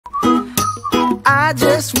I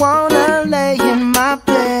just wanna lay in my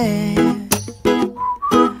bed.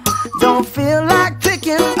 Don't feel like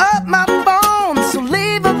picking up my phone, so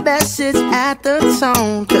leave a message at the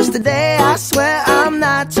tone. Cause today I swear I'm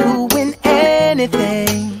not doing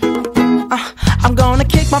anything. I'm gonna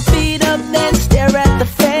kick my feet up, then stare at the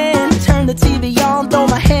fan. Turn the TV on, throw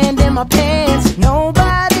my hand in my pants.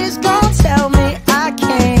 Nobody's gonna tell me I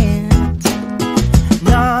can't.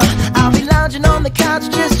 Nah, I'll be lounging on the couch,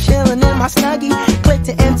 just chillin' in my Snuggie. Click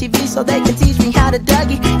to MTV so they can teach me how to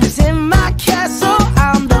dougie. Cause in my castle,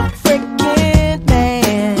 I'm the freaking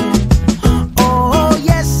man. Oh,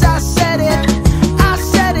 yes, I said it. I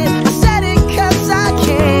said it. I said it cause I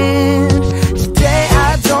can. Today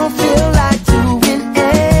I don't feel like doing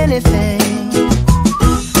anything.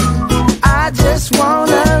 I just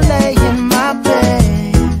wanna lay in my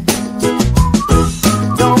bed.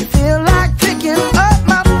 Don't feel like picking up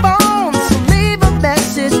my phone, so leave a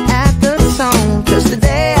message at the tone. Cause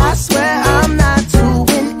today I swear I'm not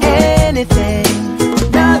doing anything.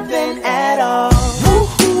 Nothing at all.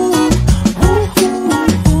 Woo-hoo, woo-hoo,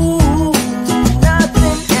 woo.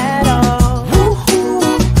 Nothing at all. Woo-hoo,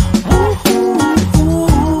 woo-hoo,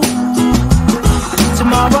 woo.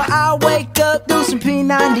 Tomorrow I'll wake up, do some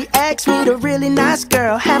P90X, meet a really nice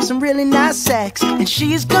girl, have some really nice sex, and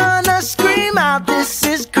she's gonna scream out, "This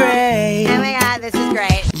is great." Oh my god, this is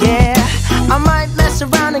great. Yeah, I might mess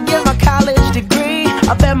around and get my college degree.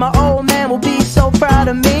 I bet my old man will be so proud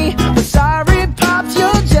of me. But sorry, Pops,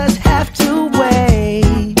 you'll just have to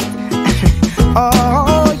wait.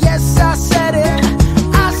 Oh, yes, I said it.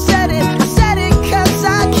 I said it. I said it cause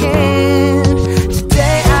I can.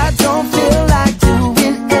 Today I don't feel like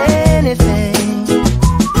doing anything.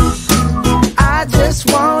 I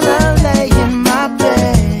just wanna lay in my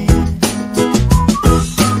bed.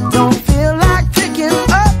 Don't feel like picking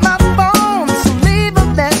up my phone, so leave a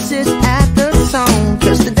message at the tone.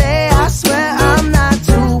 Cause today I swear I'm not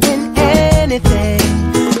doing anything.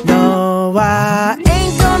 No, I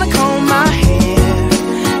ain't gonna comb my hair,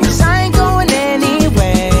 cause I ain't going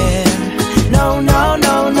anywhere. No, no,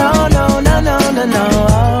 no, no, no, no, no, no, no.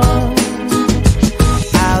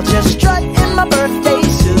 I'll just strut in my birthday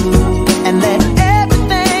suit and let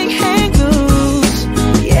everything hang loose.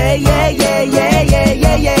 Yeah, yeah, yeah, yeah, yeah,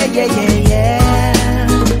 yeah, yeah, yeah, yeah, yeah.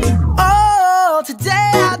 Oh,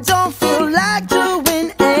 today I don't feel like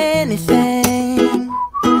doing anything.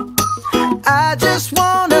 I just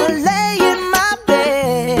wanna lay in my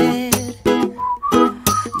bed.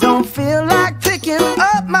 Don't feel like picking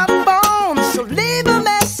up my phone, so leave a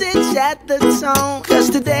message at the tone. Cause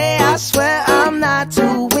today I swear I'm not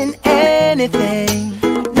doing anything.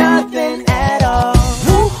 Nothing at all.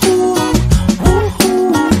 Woo-hoo,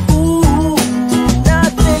 woo-hoo, woo.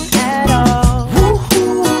 Nothing at all.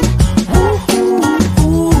 Woo-hoo, woo-hoo,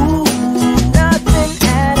 woo. Nothing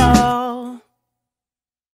at all.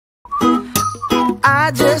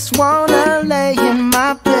 I just wanna lay in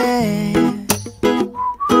my bed.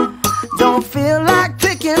 Don't feel like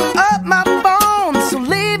picking up my phone, so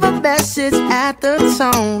leave a message at the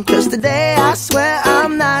tone. Cause today I swear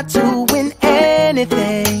I'm not doing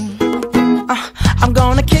anything. I'm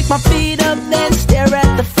gonna kick my feet up, then stare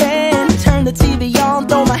at the fan. Turn the TV on,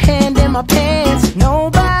 throw my hand in my pants.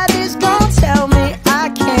 Nobody's gonna tell me I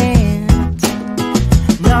can't.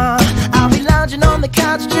 Nah, I'll be lounging on the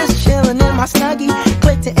couch, just chillin' in my Snuggie.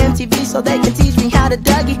 Click to MTV so they can teach me how to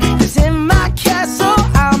dougie. Cause in my castle,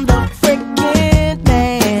 I'm the freaking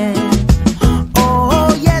man.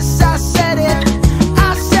 Oh, yes, I said it.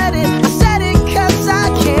 I said it. I said it cause I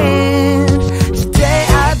can. Today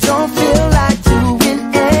I don't feel like doing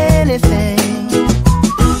anything.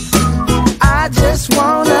 I just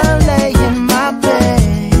wanna lay in my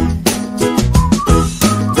bed.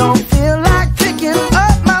 Don't feel like picking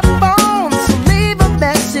up my phone, so leave a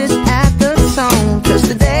message at the tone. Cause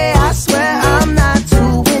today I swear I'm not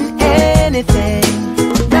doing anything.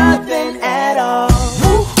 Nothing at all.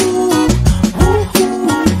 Woo-hoo, woo-hoo,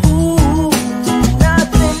 woo.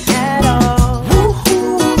 Nothing at all.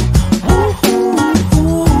 Woo-hoo, woo-hoo,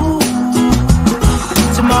 woo.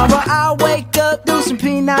 Tomorrow I'll wake up, do some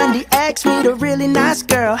P90X, meet a really nice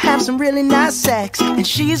girl, have some really nice sex, and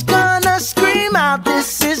she's gonna scream out,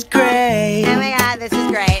 "This is great." Oh my god, this is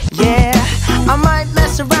great. Yeah, I might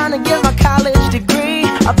mess around and get my college degree.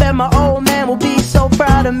 I bet my old man will be so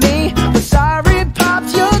proud of me. But sorry,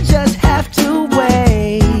 Pops, you'll just have to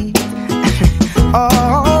wait.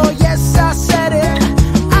 Oh, yes, I said it.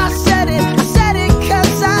 I said it. I said it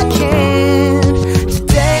cause I can.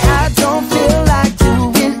 Today I don't feel like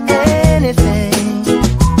doing anything.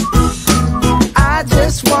 I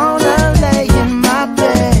just wanna lay in my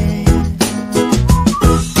bed.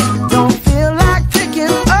 Don't feel like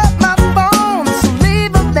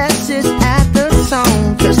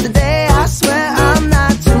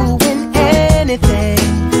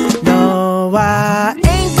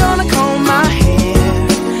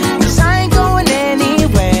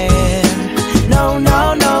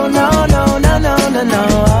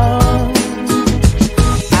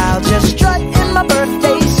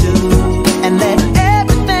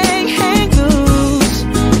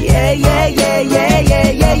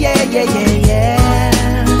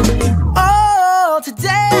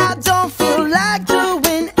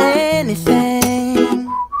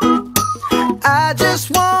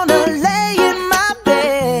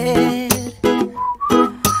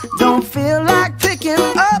feel like picking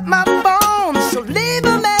up my phone, so leave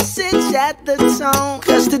a message at the tone.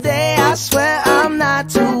 'Cause today I swear I'm not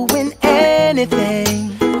doing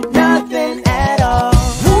anything, nothing at all.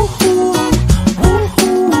 Woo-hoo,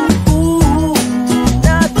 woo-hoo, woo-hoo,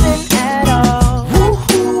 nothing at all.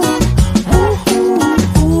 Woo-hoo, woo-hoo,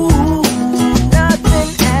 woo-hoo, nothing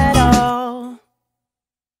at all.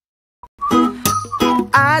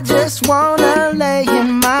 I just wanna lay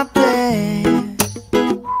in my bed,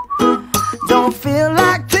 don't feel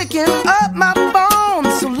like picking up my phone,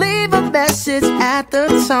 so leave a message at the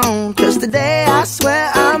tone. 'Cause today I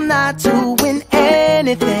swear I'm not doing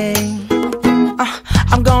anything.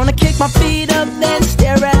 I'm gonna kick my feet up, then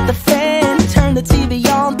stare at the fan, turn the TV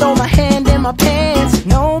on, throw my hand in my pants.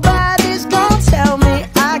 Nobody's gonna tell me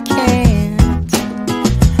I can't.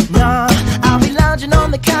 Nah, I'll be lounging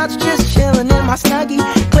on the couch, just chillin' in my Snuggie.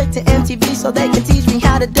 Click to MTV so they can teach me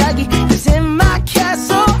how to dougie. 'Cause in my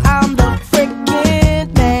castle I'm the freaking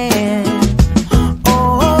man.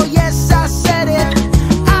 Oh yes, I said it,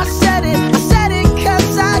 I said it, I said it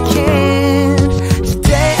 'cause I can.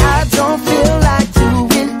 Today I don't feel like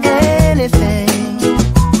doing anything,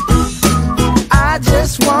 I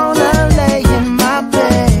just wanna lay in my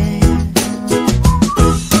bed.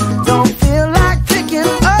 Don't feel like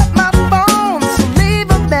picking up my phone, so leave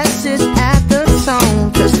a message at the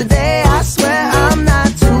tone. 'Cause today I swear I'm not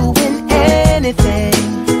doing anything,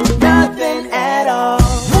 nothing at all.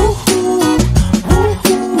 Woo-hoo,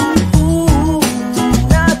 woo-hoo, woo-hoo,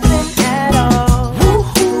 nothing at all.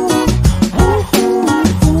 Woo-hoo, woo-hoo,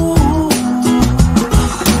 woo-hoo.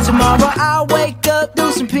 Tomorrow I'll wake up, do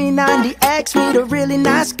some P90X, meet a really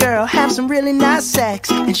nice girl, have some really nice sex,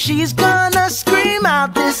 and she's gonna scream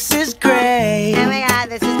out, "This is great." Oh my god,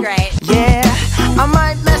 this is great. Yeah, I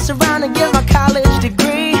might mess around and get my college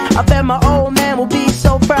degree. I bet my old man will be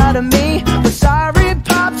so proud of me. But sorry,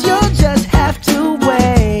 Pops, you'll just have to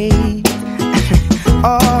wait.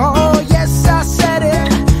 Oh, yes, I said it,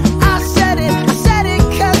 I said it, I said it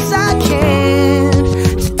 'cause I can.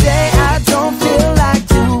 Today I don't feel like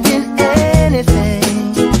doing anything,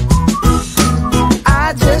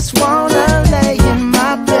 I just wanna lay in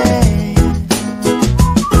my bed.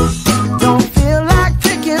 Don't feel like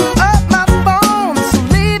picking up my phone, so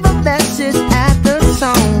leave a message at the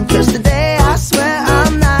tone. 'Cause today I swear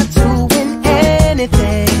I'm not doing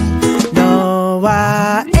anything. No,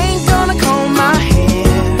 I ain't gonna comb my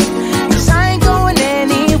hair, 'cause I ain't going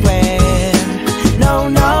anywhere. No,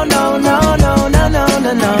 no, no, no, no, no, no,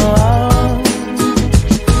 no, no.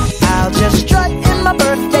 I'll just strut in my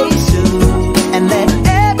birthday suit and let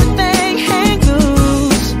everything hang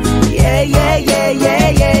loose. Yeah, yeah, yeah, yeah,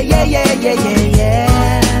 yeah, yeah, yeah, yeah, yeah,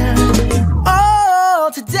 yeah. Oh,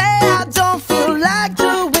 today I don't feel like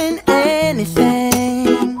doing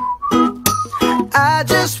anything, I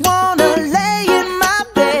just wanna lay in my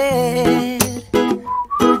bed.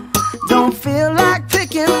 Don't feel like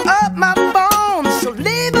picking up my phone, so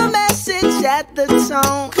leave a message at the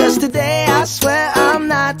tone. 'Cause today I swear I'm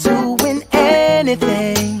not doing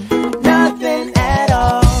anything, nothing at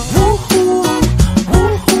all. Woo-hoo,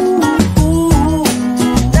 woo-hoo, woo-hoo,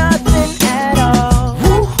 nothing at all.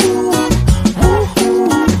 Woo-hoo, woo-hoo,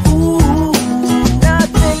 woo-hoo,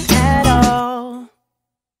 nothing at all.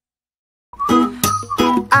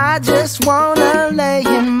 I just wanna lay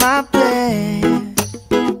in my bed,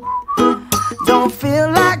 don't feel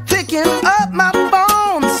like picking up my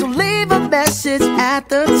phone, so leave a message at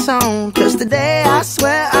the tone. 'Cause today I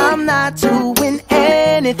swear I'm not doing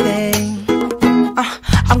anything.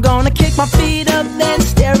 I'm gonna kick my feet up, then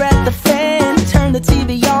stare at the fan, turn the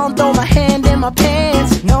TV on, throw my hand in my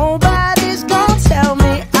pants. Nobody's gonna tell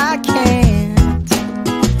me I can't.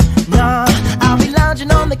 Nah, I'll be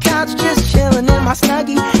lounging on the couch, just chillin' in my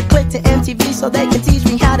Snuggie. Click to MTV so they can teach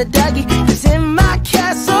me how to dougie. 'Cause in my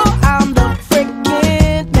castle I'm the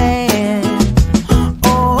freaking man.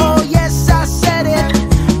 Oh yes, I said it,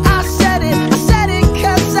 I said it, I said it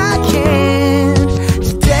 'cause I can.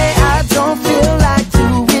 Today I don't feel like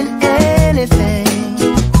doing anything,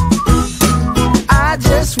 I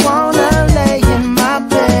just wanna lay in my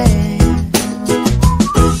bed.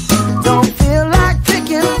 Don't feel like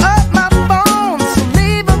picking up my phone, so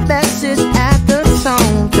leave a message at the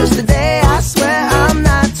tone. 'Cause today I swear I'm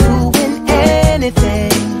not doing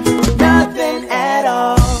anything, nothing at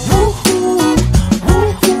all. Woo-hoo,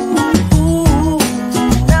 woo-hoo, woo-hoo,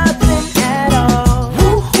 nothing at all.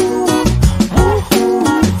 Woo-hoo, woo-hoo,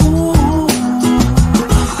 woo-hoo.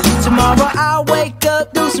 Tomorrow I'll wake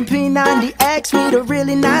up, do some P90X, meet a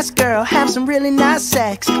really nice girl, have some really nice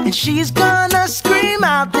sex, and she's gonna scream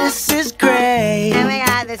out, "This is great." Oh my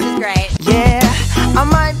god, this is great. Yeah, I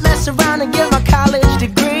might mess around and get my college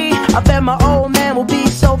degree. I bet my man will be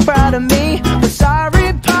so proud of me. But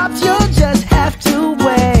sorry, Pops, you'll just have to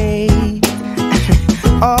wait.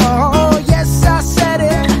 Oh, yes, I said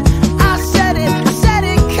it. I said it. I said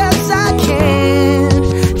it 'cause I can.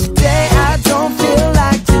 Today I don't feel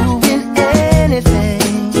like doing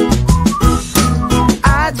anything.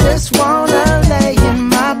 I just wanna lay in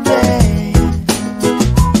my bed.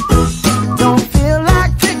 Don't feel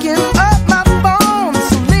like picking up my phone,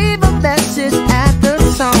 so leave a message at the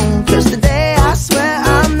tone. 'Cause today I swear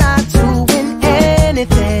I'm not doing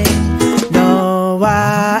anything. No,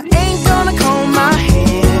 I ain't gonna comb my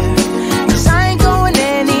hair, 'cause I ain't going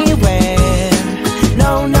anywhere.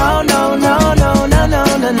 No, no, no, no, no, no, no,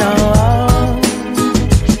 no, no.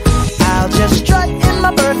 I'll just strut in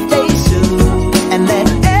my birthday suit and let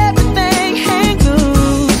everything hang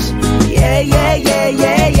loose. Yeah, yeah, yeah,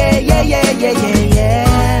 yeah, yeah, yeah, yeah, yeah, yeah,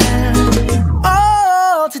 yeah.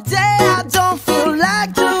 Oh, today I don't feel like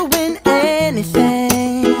doing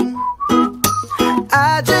anything.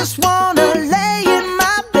 I just wanna lay in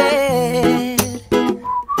my bed.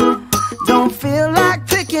 Don't feel like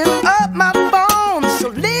picking up my phone, so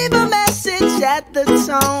leave a message at the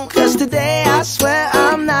tone. 'Cause today I swear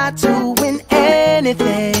I'm not doing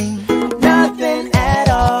anything. Nothing at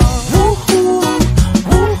all. Woo-hoo,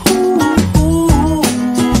 woo-hoo, woo-hoo.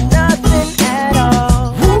 Nothing at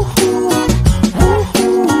all. Woo-hoo,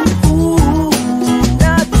 woo-hoo, woo-hoo.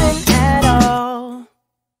 Nothing at all.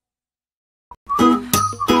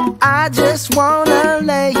 I just wanna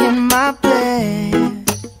lay in my bed.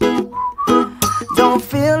 Don't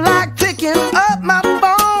feel like picking up my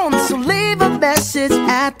phone, so leave a message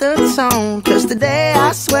at the tone. 'Cause today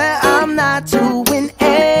I swear I'm not doing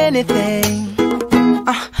anything.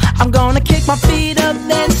 I'm gonna kick my feet up,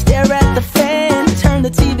 then stare at the fan. Turn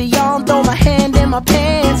the TV on, throw my hand in my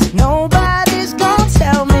pants. Nobody's gonna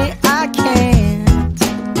tell me I can't.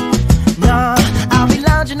 Nah, I'll be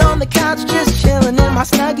lounging on the couch, just chillin' in my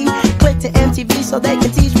Snuggie. Click to MTV so they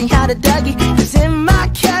can teach me how to dougie. 'Cause in my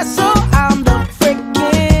castle I'm the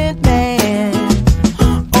freaking man.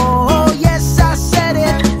 Oh, yes, I said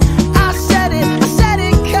it. I said it. I said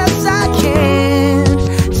it 'cause I can.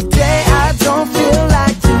 Today I don't feel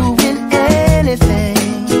like doing anything.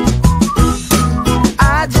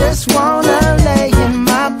 I just wanna lay in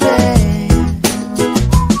my bed.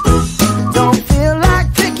 Don't feel like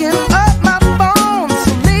picking up my phone,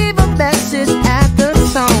 so leave a message at the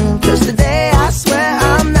tone. 'Cause today I swear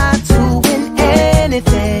I'm not doing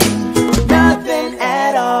anything. Nothing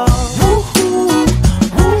at all. Woo-hoo,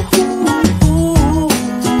 woo-hoo, woo-hoo.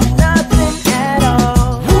 Nothing at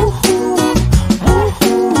all. Woo-hoo,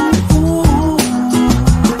 woo-hoo, woo-hoo.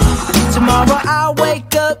 Tomorrow I'll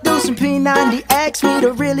wake up, do some P90X, meet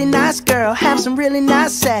a really nice girl, have some really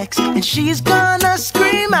nice sex, and she's gonna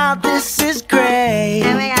scream out, "This is great."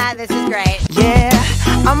 Oh my God, this is great. Yeah,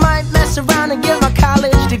 I might mess around and get my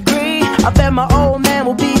college degree. I bet my old man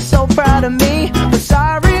will be so proud of me. But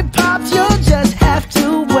sorry, Pops, you'll just have to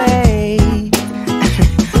wait.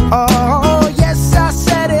 Oh, yes, I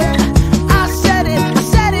said it. I said it. I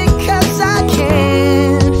said it 'cause I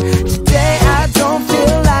can. Today I don't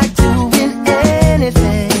feel like doing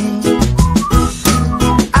anything.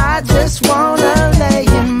 I just wanna lay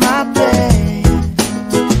in my bed.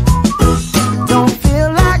 Don't feel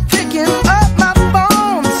like picking up my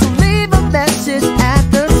phone, so leave a message at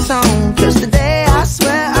the tone. 'Cause today I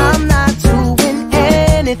swear I'm not doing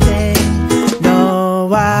anything. No,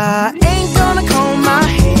 I ain't gonna comb my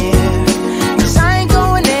hair, 'cause I ain't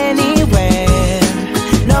going anywhere.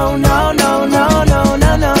 No, no, no, no, no,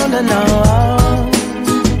 no, no, no, no.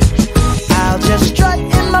 I'll just strut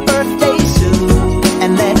in my birthday suit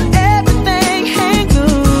and let everything hang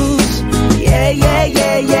loose. Yeah, yeah,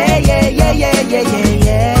 yeah, yeah, yeah, yeah, yeah, yeah, yeah,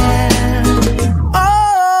 yeah.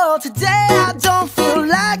 Oh, today I don't feel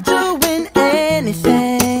like doing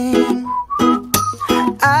anything.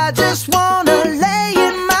 I just wanna lay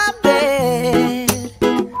in my bed.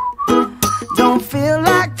 Don't feel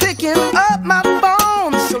like picking up my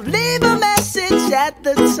phone, so leave a message at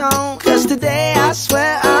the tone. 'Cause today I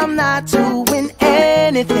swear I'm not doing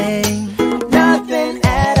anything. Nothing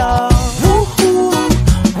at all. Woo-hoo,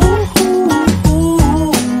 woo-hoo,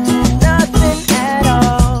 woo-hoo. Nothing at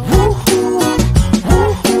all. Woo-hoo,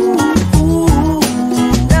 woo-hoo, woo-hoo.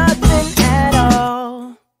 Nothing at all.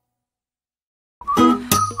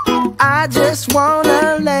 I just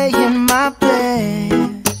wanna lay in my bed.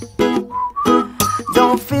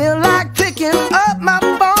 Don't feel like picking up my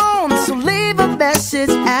phone, so leave a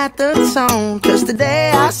message at the tone. 'Cause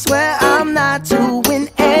today I swear I'm not doing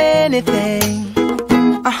anything.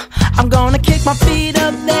 I'm gonna kick my feet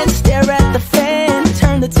up, then stare at the fan.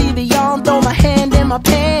 Turn the TV on, throw my hand in my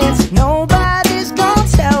pants. Nobody's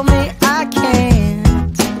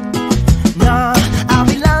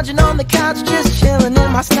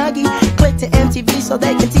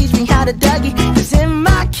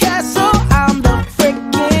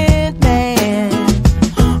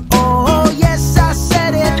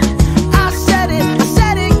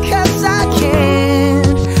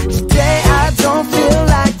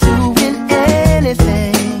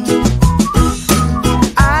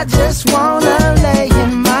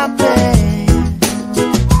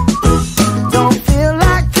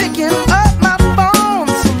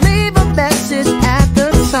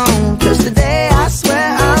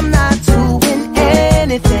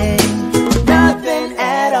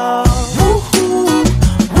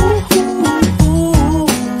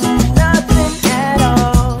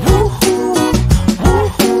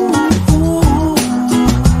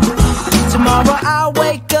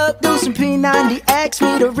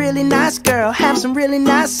some really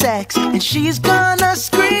nice sex, and she's gonna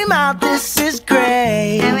scream out, "This is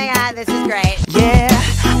great." Oh my god, this is great. Yeah,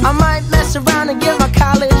 I might mess around and get my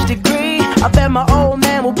college degree. I bet my old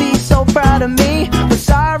man will be so proud of me. But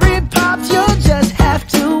sorry, Pops, you'll just have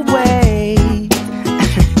to wait.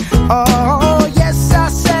 Oh, yes, I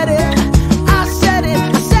said it. I said it.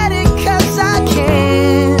 I said it 'cause I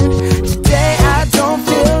can. Today I don't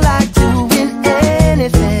feel like doing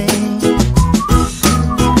anything.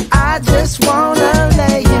 I just wanna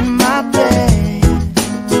lay in my bed.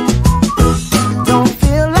 Don't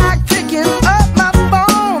feel like picking up my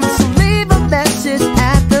phone, so leave a message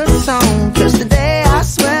at the tone. 'Cause today I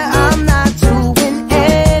swear I'm not doing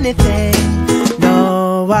anything. No,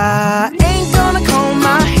 I ain't gonna comb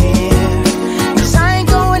my hair, 'cause I ain't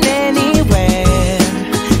going anywhere.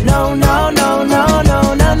 No, no, no, no, no,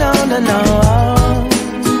 no, no, no, no.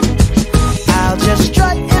 I'll just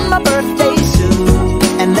strut in my birthday suit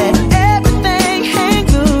and let everything hang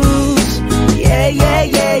loose. Yeah, yeah,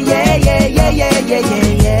 yeah, yeah, yeah, yeah, yeah, yeah, yeah,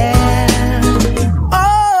 yeah.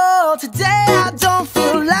 Oh, today I don't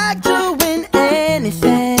feel like doing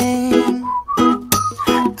anything.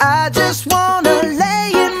 I just wanna lay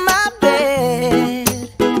in my bed.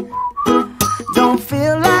 Don't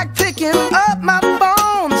feel like picking up my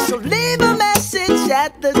phone, so leave a message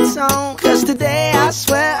at the tone. 'Cause today I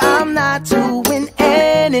swear I'm not doing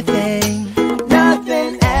anything.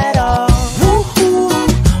 Nothing at all. Woo-hoo,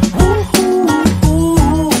 woo-hoo,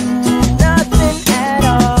 woo-hoo. Nothing at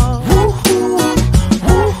all. Woo-hoo,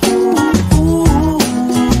 woo-hoo, woo-hoo.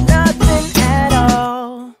 Nothing at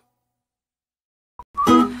all.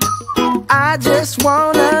 I just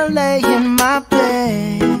wanna lay in my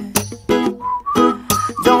bed.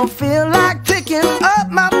 Don't feel like picking up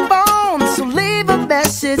my phone, so leave a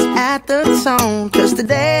message at the tone. 'Cause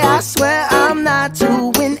today I swear I'm not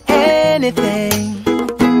doing anything.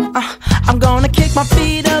 I'm gonna kick my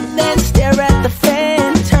feet up, then stare at the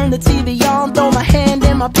fan. Turn the TV on, throw my hand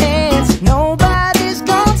in my pants. Nobody's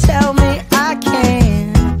gonna tell me I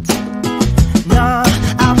can't. Nah,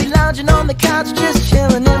 I'll be lounging on the couch, just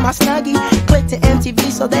chillin' in my Snuggie. Click to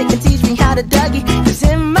MTV so they can teach me how to dougie. 'Cause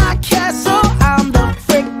in my castle, I'm the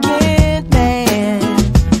freaking man.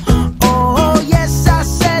 Oh, yes, I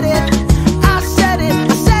said it. I said it.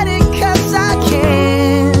 I said it 'cause I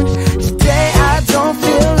can. Today I don't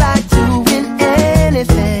feel like doing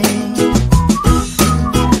anything.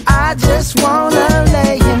 I just wanna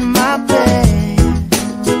lay in my bed.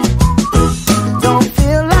 Don't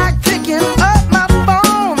feel like picking up my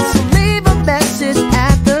phone, so leave a message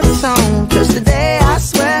at the tone. 'Cause today I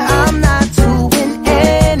swear I'm not doing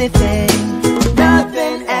anything.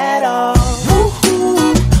 Nothing at all. Woo-hoo,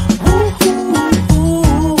 woo-hoo,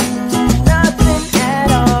 woo-hoo. Nothing at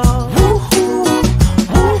all. Woo-hoo,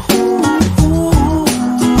 woo-hoo, woo-hoo.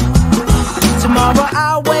 Tomorrow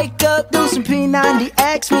I'll wake up, do some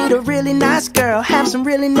P90X, meet a really nice girl, have some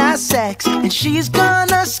really nice sex, and she's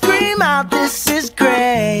gonna scream out, "This is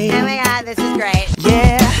great." Oh my god, this is great.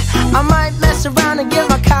 Yeah, I might mess around and get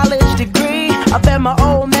my college degree. I bet my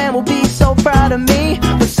old man will be so proud of me.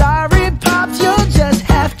 But sorry, Pops, you'll just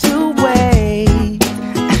have to wait.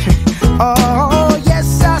 Oh, yes,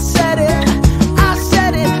 I said it. I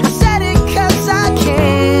said it. I said it 'cause I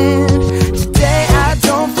can. Today I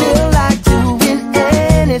don't feel like doing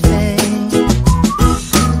anything.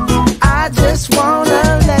 I just wanna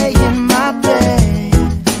lay in my bed.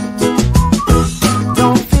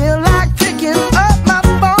 Don't feel like picking up my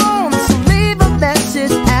phone, so leave a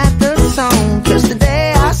message at the tone. 'Cause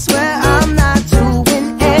today I swear I'm not doing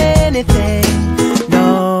anything.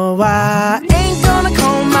 No, I ain't gonna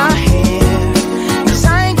comb my hair, 'cause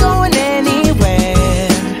I ain't going anywhere.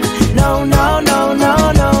 No, no, no, no,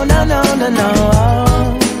 no, no, no, no, no.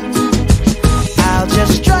 I'll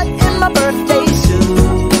just strut in my birthday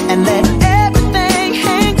suit and let everything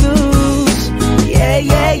hang loose. Yeah,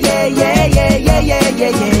 yeah, yeah, yeah, yeah, yeah, yeah,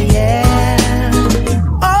 yeah, yeah, yeah.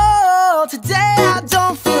 Oh, today I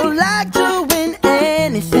don't feel like doing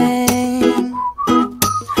anything.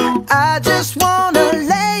 I just wanna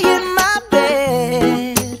lay in my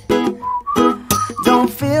bed.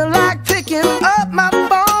 Don't feel like picking up my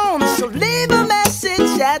phone, so leave a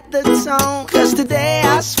message at the tone. 'Cause today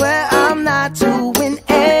I swear I'm not doing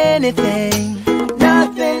anything.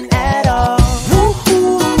 Nothing at all.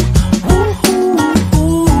 Woo-hoo, woo-hoo,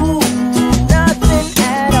 woo-hoo. Nothing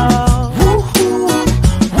at all. Woo-hoo,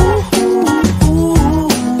 woo-hoo, woo-hoo.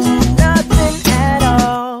 Nothing at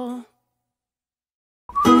all.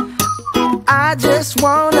 I just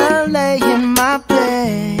wanna lay in my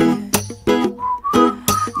bed.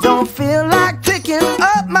 Don't feel like picking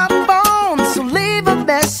up my phone, so leave a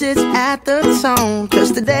message message at the tone.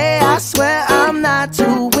 Cause today I swear I'm not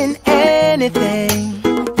doing anything.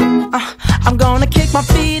 I'm gonna kick my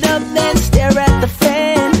feet up, then stare at the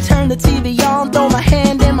fan. Turn the TV on, throw my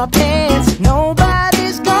hand in my pants.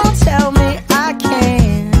 Nobody's gonna tell me I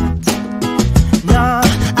can't. Nah,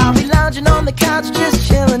 I'll be lounging on the couch,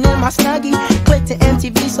 just chillin' in my Snuggie. Click to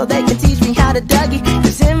MTV so they can teach me how to dougie.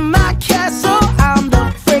 Cause in my castle, I'm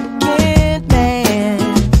the freaking man.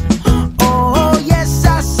 Oh, yes,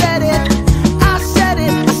 I said it. I said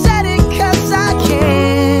it. I said it cause I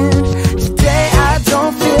can. Today I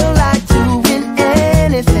don't feel like doing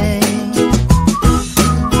anything.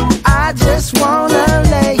 I just wanna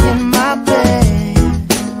lay in my bed.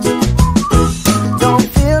 Don't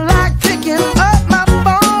feel like picking up my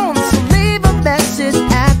phone, so leave a message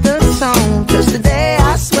at the tone. Cause today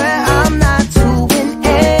I swear I'm not doing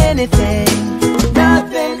anything.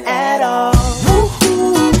 Nothing at all.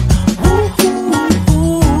 Woo-hoo, woo-hoo,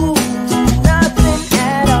 woo. Nothing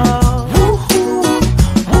at all. Woo-hoo,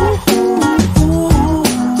 woo-hoo, woo.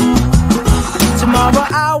 Tomorrow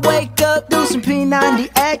I'll wake up, do some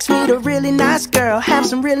P90X, meet a really nice girl, have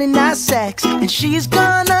some really nice sex, and she's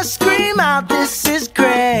gonna scream out, "This is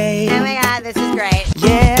great." Oh my god, this is great.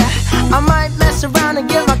 Yeah, I might mess around and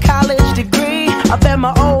get my college degree. I bet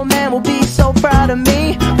my old man will be so proud of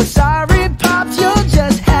me. But sorry, Pops, you'll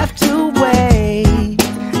just have to wait.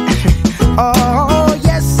 Oh,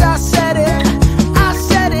 yes, I said it. I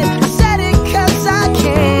said it. I said it cause I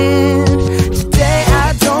can. Today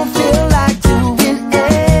I don't feel like doing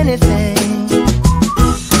anything.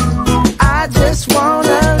 I just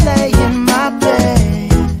wanna lay in my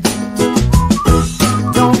bed.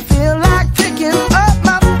 Don't feel like picking up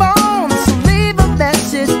my phone, so leave a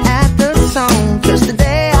message at the tone. Cause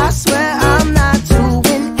today I swear I'm not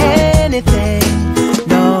doing anything.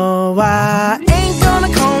 No, I ain't gonna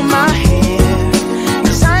comb my hair,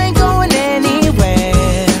 cause I ain't going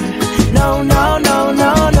anywhere. No, no, no,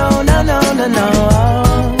 no, no, no, no, no, no.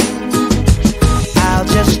 I'll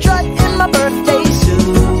just strut in my birthday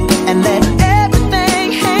suit and let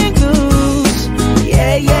everything hang loose.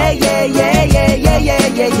 Yeah, yeah, yeah, yeah, yeah, yeah, yeah,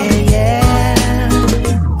 yeah, yeah, yeah.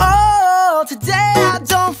 Oh, today I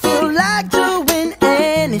don't feel like doing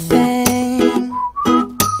anything.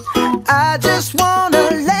 I just wanna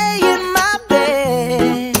lay in my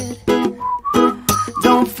bed.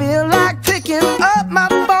 Don't feel like picking up my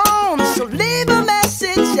phone, so leave a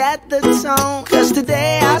message at the tone. Cause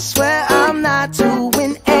today I swear I'm not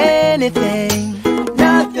doing anything.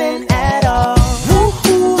 Nothing at all.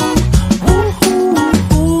 Woo-hoo, woo-hoo,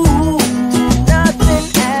 woo. Nothing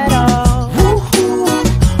at all. Woo-hoo,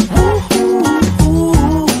 woo-hoo,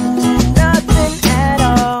 woo. Nothing at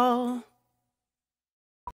all.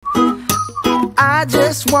 I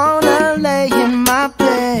just wanna lay in my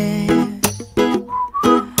bed.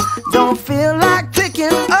 Don't feel like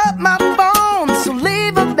picking up my phone, so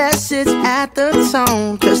leave a message at the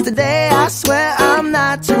tone. Cause today I swear I'm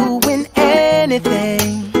not doing anything.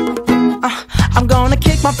 I'm gonna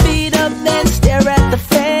kick my feet up, then stare at the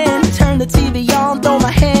fan. Turn the TV on, throw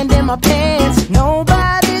my hand in my pants.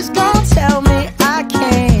 Nobody's gonna tell me I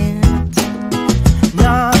can't.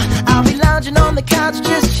 Nah, I'll be lounging on the couch,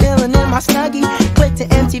 just chillin' in my Snuggie. Click to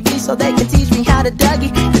MTV so they can teach me how to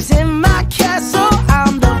dougie. Cause in my castle,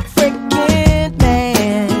 I'm the freaking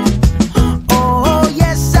man. Oh,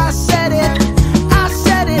 yes, I said it. I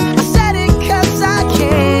said it. I said it cause I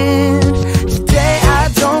can. Today I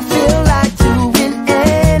don't feel like doing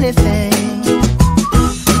anything.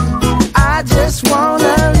 I just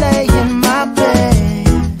wanna lay in my bed.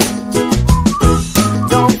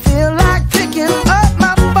 Don't feel like picking up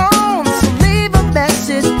my phone, so leave a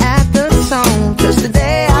message at the tone. Cause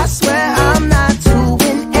today I swear I'm not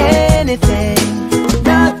doing anything.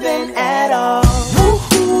 Nothing at all.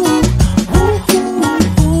 Woo-hoo, woo-hoo,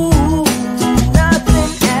 woo.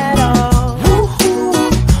 Nothing at all. Woo-hoo,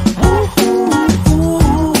 woo-hoo,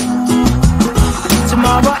 woo.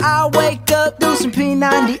 Tomorrow I'll wake up, do some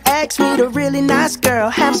P90X, meet a really nice girl,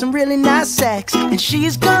 have some really nice sex, and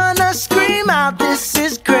she's gonna scream out, "This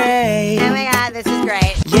is great." Oh my god, this is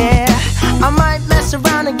great. Yeah, I might mess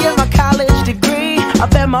around and get my college degree. I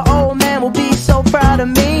bet my old man will be so proud of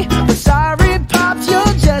me. But sorry, Pops,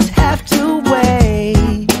 you'll just have to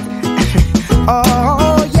wait.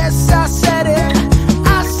 Oh, yes, I said it.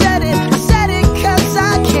 I said it. I said it cause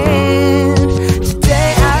I can.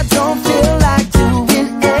 Today I don't feel like doing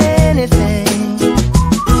anything.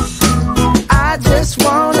 I just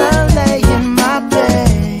wanna lay in my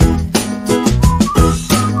bed.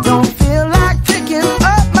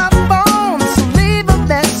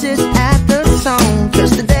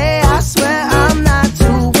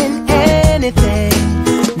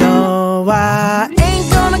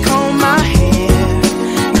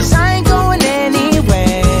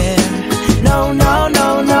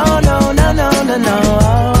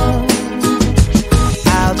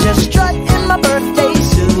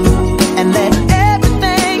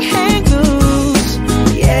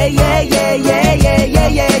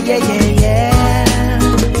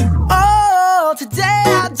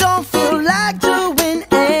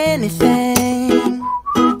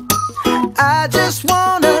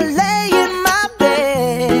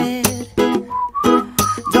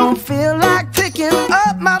 feel like picking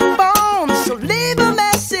up my phone, so leave a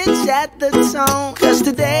message at the tone. Cause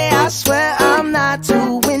today I swear I'm not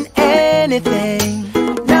doing anything,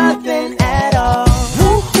 nothing at all.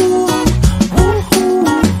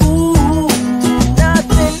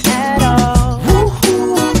 Nothing at all.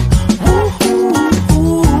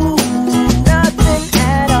 Nothing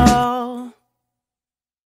at all.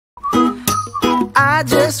 I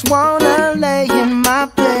just wanna lay in my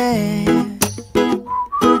bed.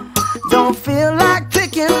 Don't feel like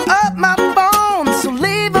picking up my phone, so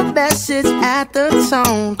leave a message at the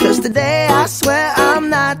tone. Cause today I swear I'm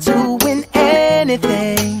not doing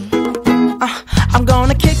anything. I'm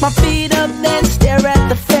gonna kick my feet up, then stare at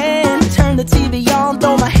the fan. Turn the TV on,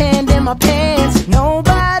 throw my hand in my pants.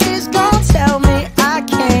 Nobody's gonna tell me I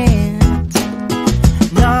can't.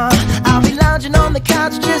 Nah, I'll be lounging on the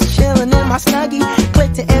couch, just chillin' in my Snuggie.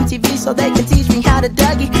 Click to MTV so they can teach me how to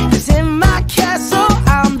dougie. Cause in my castle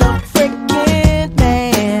I'm the freaking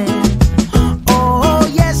man. Oh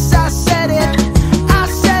yes, I said it, I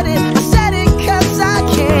said it, I said it cause I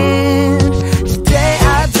can. Today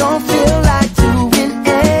I don't feel like doing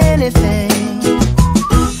anything.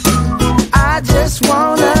 I just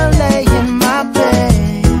wanna lay in my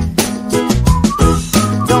bed.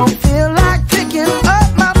 Don't feel like picking up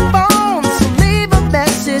my phone, so leave a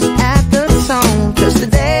message at the tone. Cause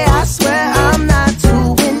today I swear I'm not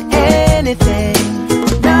doing anything,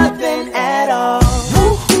 nothing at all.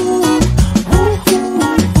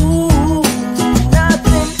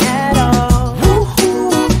 Nothing at all.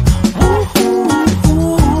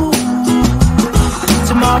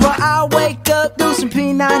 Tomorrow I'll wake up, do some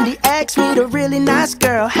P90X, meet a really nice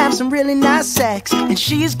girl, have some really nice sex, and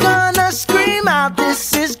she's gonna scream out,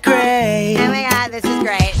 "This is great." Oh my god, this is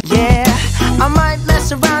great. Yeah, I might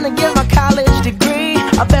mess around and get my college degree.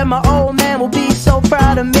 I bet my old man will be so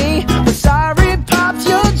proud of me. But sorry, Pops,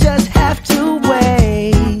 you'll just have to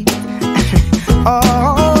wait.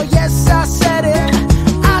 Oh, yes, I said it,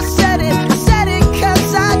 I said it, I said it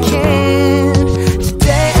cause I can.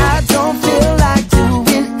 Today I don't feel like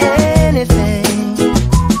doing anything.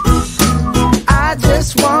 I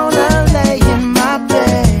just wanna lay in my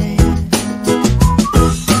bed.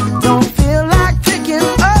 Don't feel like picking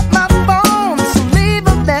up my phone, so leave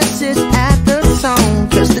a message at the tone.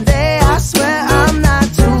 Cause today I swear I'm not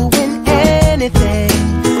doing anything.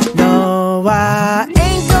 No, I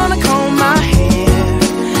ain't gonna comb my hair,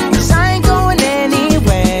 cause I ain't going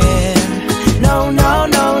anywhere. No, no,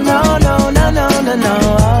 no, no, no, no, no, no, no.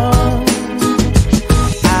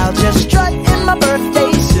 I'll just strut in my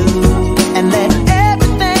birthday suit and let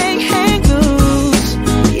everything hang loose.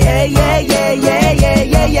 Yeah, yeah, yeah, yeah, yeah,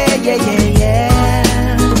 yeah, yeah, yeah, yeah, yeah.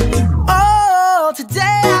 Oh,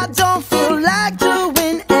 today I don't feel like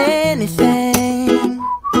doing anything.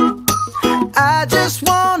 I just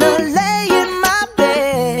wanna lay in my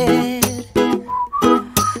bed.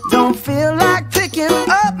 Don't feel like picking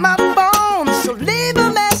up my phone, so leave a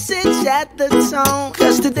message at the tone.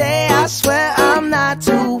 Cause today I swear I'm not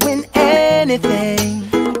doing anything,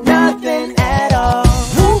 nothing at all.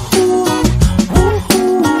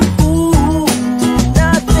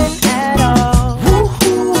 Nothing at all.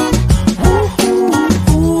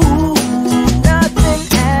 Nothing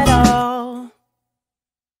at all.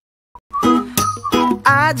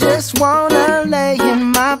 I just wanna lay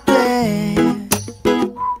in my bed.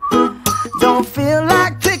 Don't feel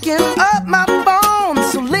like picking up my phone,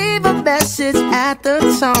 so leave a message at the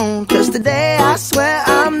tone. Cause today I swear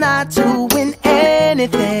I'm not doing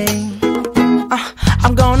anything.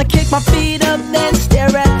 I'm gonna kick my feet up, then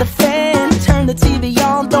stare at the fan. Turn the TV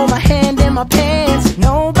on, throw my hand in my pants.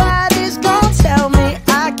 Nobody's gonna tell me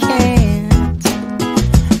I can't.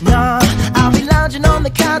 Nah, I'll be lounging on the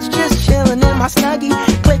couch, just chillin' in my Snuggie.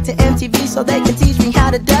 Click to MTV so they can teach me how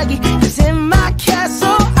to dougie. Cause in my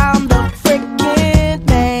castle I'm the freaking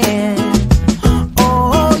man.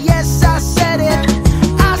 Oh yes, I said it,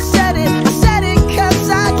 I said it, I said it cause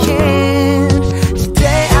I can.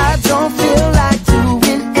 Today I don't feel like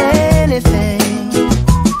doing anything.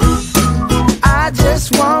 I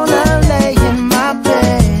just wanna lay in my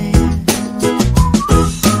bed.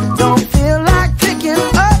 Don't feel like picking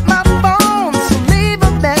up my phone, so leave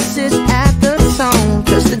a message at the tone.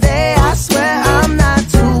 Cause today I swear I'm not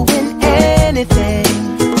doing anything,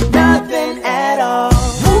 nothing at all.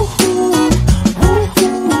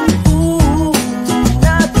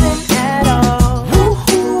 Nothing at all.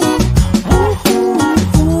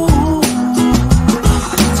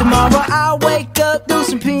 Tomorrow I'll wake up, do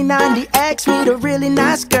some P90X, meet a really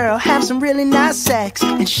nice girl, have some really nice sex,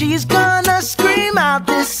 and she's gonna scream out,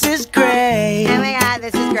 "This is great." Oh my god,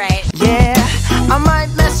 this is great. Yeah, I might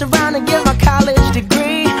mess around and get my college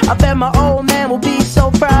degree. I bet my old man will be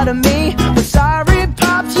so proud of me. But sorry,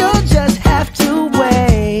 Pops, you'll just have to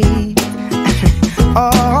wait.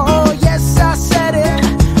 Oh, yes, I said it.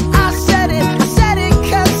 I said it, I said it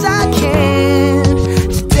 'cause I can.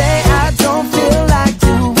 Today I don't feel like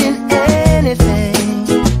doing anything.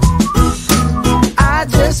 I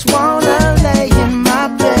just wanna lay in my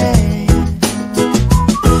bed.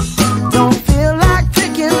 Don't feel like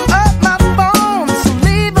picking up my phone, so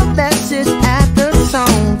leave a message at the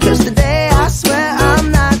tone. 'Cause today I swear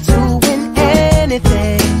I'm not doing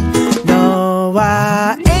anything. No,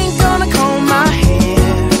 I ain't gonna comb my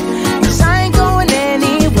hair, 'cause I ain't going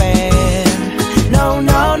anywhere. No,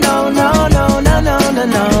 no, no, no, no, no, no, no,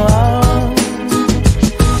 no.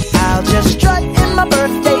 I'll just strut in my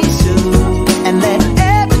birthday suit and let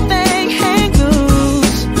everything hang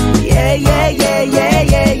loose. Yeah, yeah, yeah, yeah,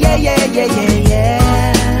 yeah, yeah, yeah, yeah, yeah, yeah.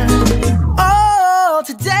 Oh,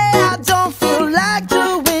 today I don't feel like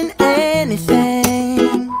doing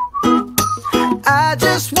anything. I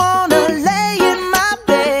just wanna lay in my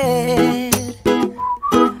bed.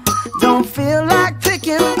 Don't feel like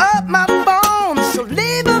picking up my phone, so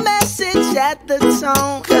leave a message at the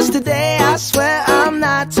tone. 'Cause today I swear I'm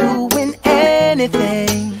not doing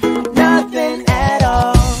anything. Nothing at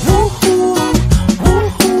all. Woo-hoo,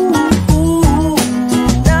 woo-hoo, woo.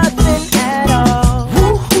 Nothing at all.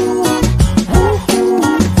 Woo-hoo, woo-hoo,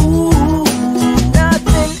 woo.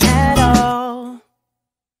 Nothing at all.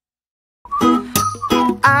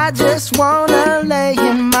 I just wanna lay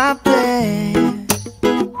in my bed.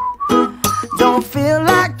 Don't feel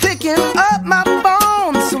like picking up my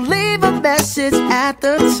phone, so leave a message at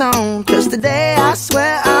the tone. 'Cause today I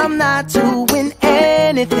swear I'm not doing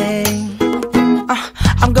anything.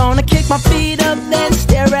 I'm gonna kick my feet up, then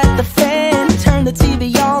stare at the fan. Turn the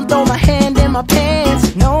TV on, throw my hand in my pants.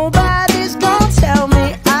 Nobody's gonna tell me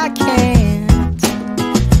I can't.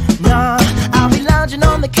 Nah, I'll be lounging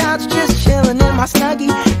on the couch, just chillin' in my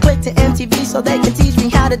Snuggie. Click to MTV so they can teach me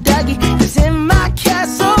how to dougie. 'Cause in my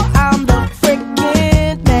castle I'm the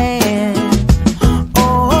freaking man.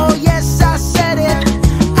 Oh, yes, I said it.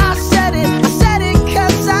 I said it, I said it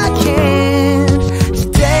 'cause I can.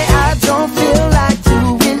 Today I don't feel like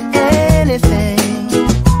doing anything.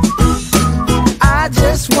 I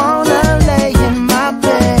just wanna lay in my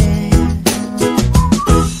bed.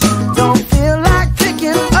 Don't feel like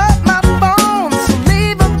picking up my phone, so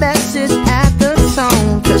leave a message at the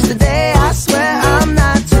tone. 'Cause today I swear I'm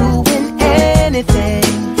not doing anything.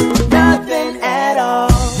 Nothing at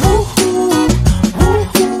all. Woo-hoo,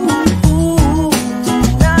 woo-hoo, woo.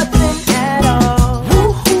 Nothing at all.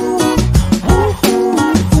 Woo-hoo, woo-hoo,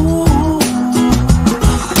 woo.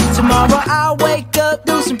 Tomorrow I'll wake up,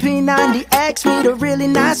 do some P90X, meet a really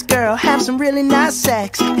nice girl, have some really nice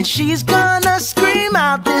sex, and she's gonna scream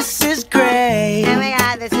out, "This is great." Oh my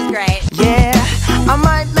god, this is great. Yeah, I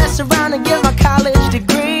might mess around and get my college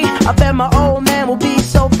degree. I bet my old man will be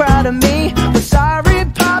so proud of me. But sorry,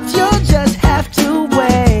 Pops, you'll just have to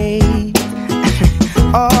wait.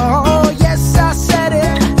 Oh, yes, I said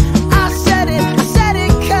it. I said it, I said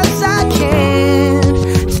it 'cause I can.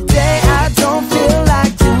 Today I don't feel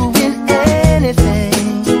like doing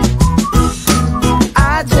anything.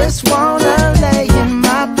 I just wanna lay in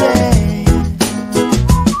my bed.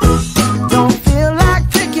 Don't feel like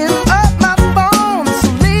picking up my phone, so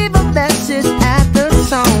leave a message at the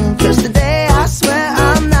tone. 'Cause today I swear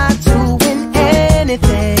I'm not doing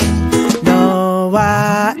anything. No,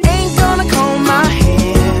 I ain't gonna comb my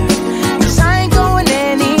hair, 'cause I ain't going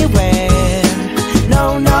anywhere. No,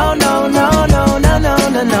 no, no, no, no, no, no,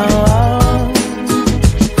 no, no.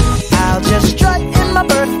 I'll just strut in my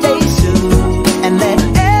birthday suit and let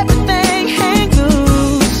everything hang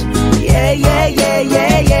loose. Yeah, yeah, yeah,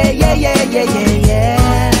 yeah, yeah, yeah, yeah, yeah, yeah,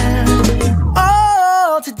 yeah.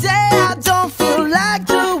 Oh, today I don't feel like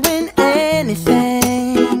doing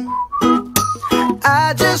anything.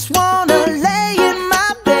 I just wanna lay in my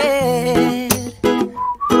bed.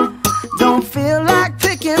 Don't feel like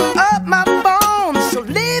picking up my phone, so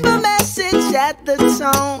leave a message at the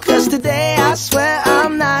tone. 'Cause today I swear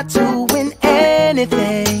I'm not doing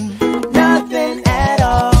anything. Nothing at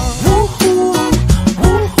all. Woo-hoo,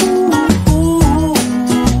 woo-hoo, woo.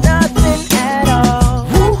 Nothing at all.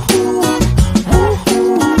 Woo-hoo,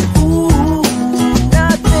 woo-hoo, woo.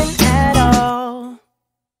 Nothing at all.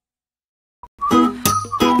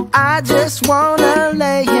 I just wanna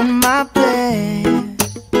lay in my bed.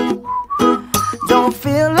 Don't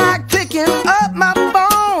feel like picking up my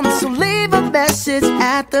phone, so leave a message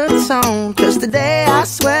at the tone. 'Cause today I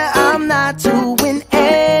swear I'm not doing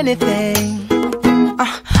anything.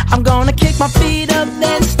 I'm gonna kick my feet up,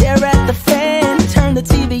 then stare at the fan. Turn the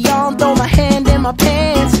TV on, throw my hand in my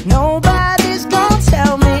pants.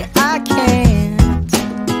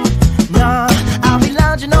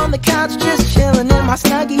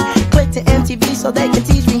 watching TV so they can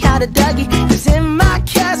teach me how to dougie. 'Cause in my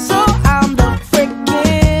castle, I'm the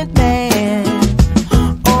freaking man.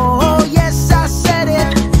 Oh, yes, I said it.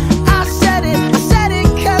 I said it. I said it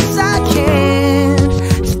 'cause I can.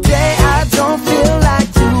 Today I don't feel like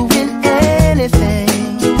doing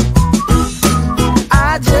anything.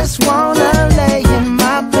 I just wanna lay in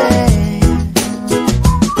my bed.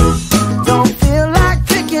 Don't feel like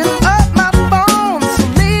picking up my phone, so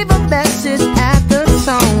leave a message at the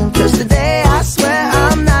tone. 'Cause today I swear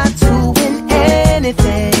I'm not doing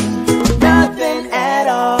anything. Nothing at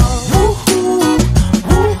all. Woo-hoo,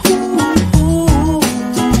 woo-hoo,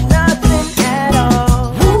 nothing at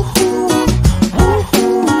all. Woo-hoo,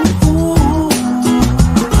 woo-hoo.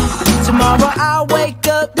 Tomorrow I'll wake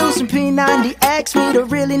up, do some P90X, meet a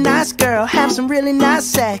really nice girl, have some really nice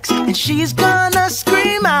sex, and she's gonna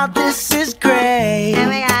scream out, "This is great." Oh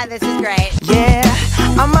my god, this is great. Yeah,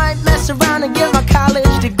 I might mess around and get my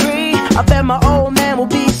college degree. I bet my old man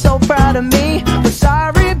will be so proud of me. But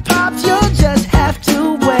sorry, Pops, you'll just have to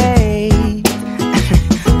wait.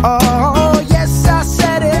 Oh, yes, I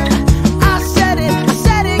said it. I said it. I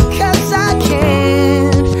said it 'cause I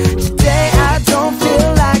can. Today I don't feel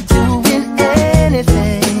like doing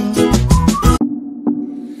anything.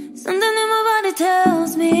 Something in my body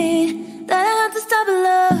tells me that I have to stop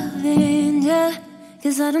loving ya.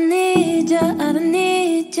 'Cause I don't need ya, I don't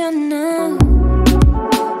need ya now.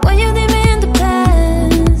 When you leave me in the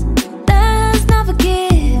past, that's not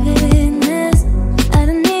forgiveness. I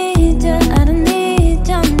don't need ya, I don't need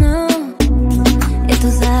ya now. Y tú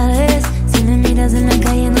sabes, si me miras en la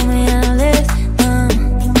calle no me hables, no.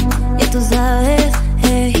 Y tú sabes,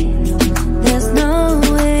 hey, there's no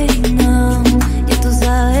way, no. Y tú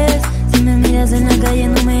sabes, si me miras en la calle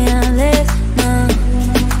no me hables, no.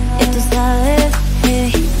 Y tú sabes,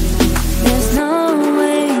 hey, there's no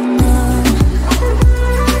way, no.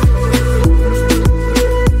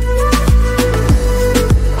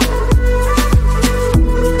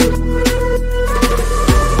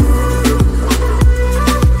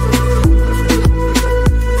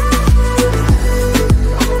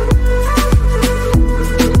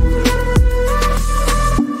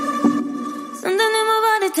 Something in my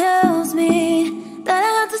body tells me that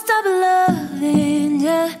I have to stop loving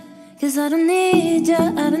ya. 'Cause I don't need ya,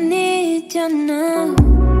 I don't need ya now.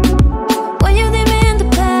 When you leave me in the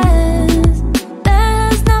past,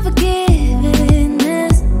 that's not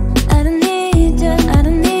forgiveness. I don't need ya, I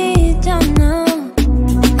don't need ya now.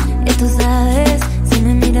 Y tú sabes, si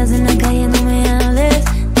me miras en la calle no me hables,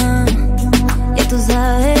 no. Y tú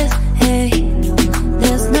sabes, hey,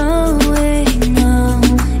 there's no way, no.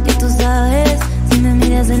 Y tú sabes, si me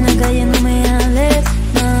miras en la calle no me hables,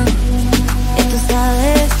 no. Y tú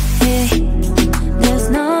sabes, hey, there's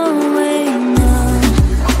no way, no.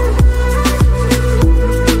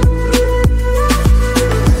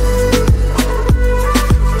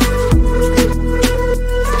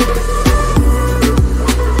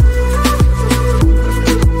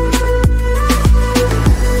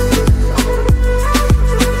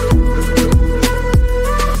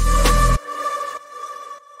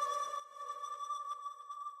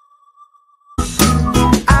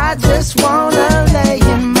 I just wanna lay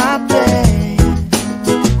in my bed.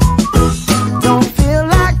 Don't feel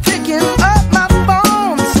like picking up my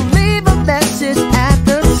phone, so leave a message at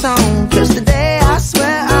the tone. 'Cause today I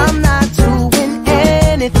swear I'm not doing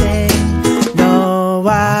anything. No,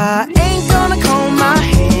 I ain't gonna comb my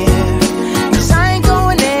hair, 'cause I ain't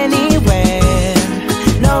going anywhere.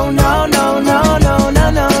 No, no, no, no, no, no,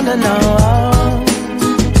 no, no, no.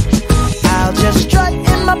 I'll just strut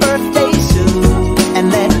in my birthday suit and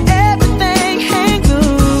let everything hang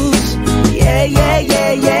loose. Yeah, yeah,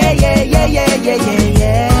 yeah, yeah, yeah, yeah, yeah, yeah, yeah,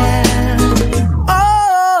 yeah.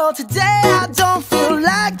 Oh, today I don't feel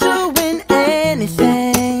like doing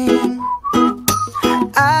anything.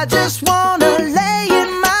 I just wanna lay in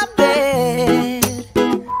my bed.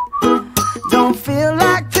 Don't feel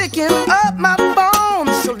like picking up my phone,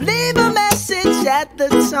 so leave a message at the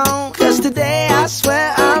tone. 'Cause today I swear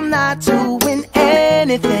I'm not doing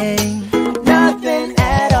anything. Nothing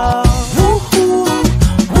at all. Woo-hoo,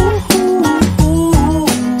 woo-hoo, woo.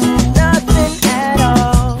 Nothing at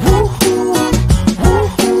all. Woo-hoo,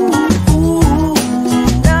 woo-hoo, woo.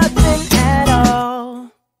 Nothing at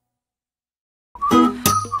all.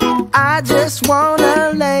 I just wanna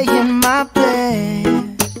lay in my bed.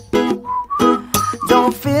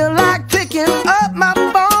 Don't feel like picking up my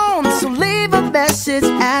phone, so leave a message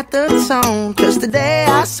at the tone. 'Cause today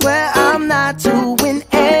I swear I'm not doing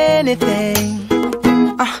anything.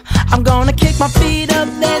 I'm gonna kick my feet up,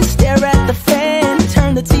 then stare at the fan.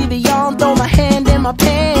 Turn the TV on, throw my hand in my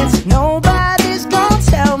pants. Nobody's gonna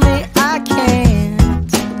tell me I can't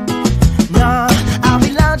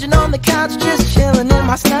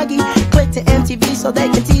so they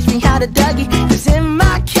can teach me how to dougie. 'Cause in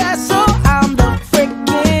my castle, I'm the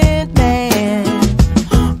freaking man.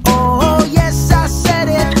 Oh, yes, I said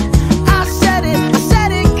it. I said it. I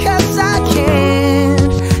said it 'cause I can.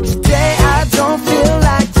 Today I don't feel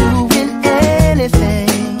like doing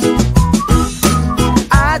anything.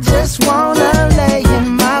 I just wanna lay in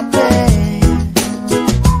my bed.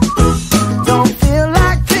 Don't feel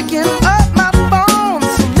like picking up my phone,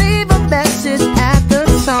 so leave a message at the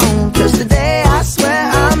tone. 'Cause today I swear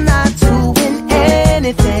I'm not doing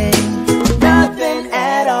anything. Nothing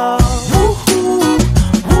at all. Woo-hoo,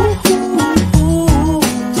 woo-hoo, woo.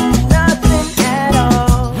 Nothing at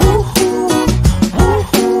all. Woo-hoo,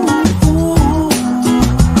 woo-hoo, woo.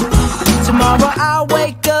 Tomorrow I'll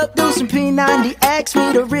wake up, do some P90X,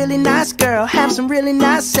 meet a really nice girl, have some really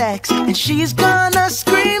nice sex, and she's gonna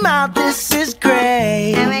scream out, "This is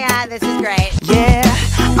great." Oh my god, this is great. Yeah,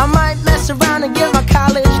 I might mess around and get my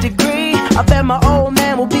college degree. I bet my old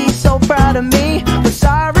man will be so proud of me. But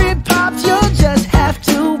sorry, Pops, you'll just have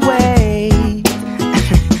to wait.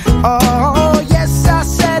 Oh, yes, I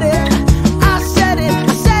said it. I said it.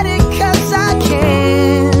 I said it 'cause I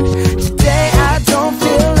can. Today I don't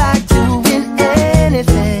feel like doing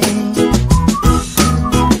anything.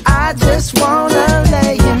 I just wanna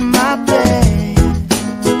lay in my bed.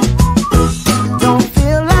 Don't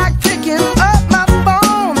feel like picking up my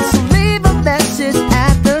phone, so leave a message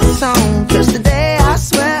at the tone. 'Cause today I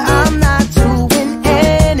swear I'm not doing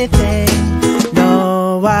anything.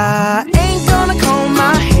 No, I ain't gonna comb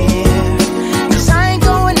my hair, 'cause I ain't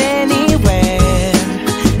going anywhere.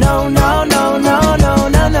 No, no, no, no, no,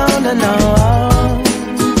 no, no, no, no.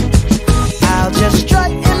 I'll just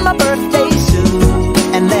strut in my birthday suit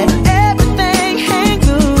and let everything hang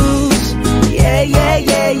loose. Yeah, yeah,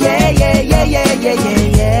 yeah, yeah, yeah, yeah, yeah, yeah, yeah,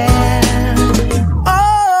 yeah.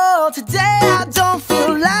 Oh, today I don't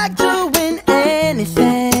feel like doing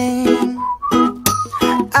anything.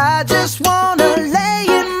 I just wanna lay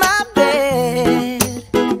in my bed.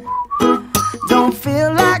 Don't feel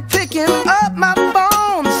like picking up my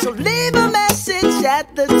phone, so leave a message at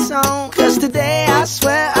the tone. 'Cause today I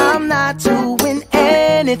swear I'm not doing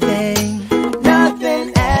anything. Nothing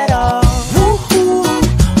at all. Woo-hoo,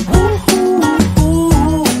 woo-hoo,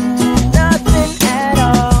 woo. Nothing at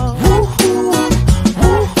all. Woo-hoo,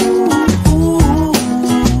 woo-hoo, woo.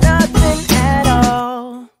 Nothing at all.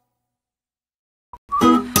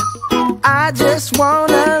 I just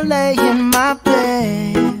wanna lay in my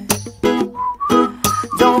bed.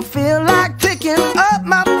 Don't feel like picking up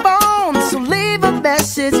my phone, so leave a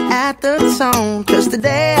message at the tone. 'Cause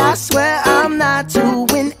today I swear I'm not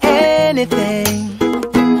doing anything.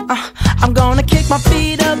 I'm gonna kick my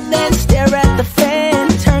feet up, then stare at the fan.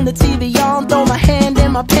 Turn the TV on, throw my hand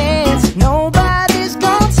in my pants. Nobody's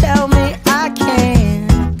gonna tell me I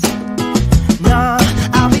can't. Nah,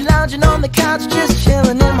 I'll be lounging on the couch, just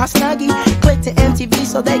chillin' in my Snuggie. Click to MTV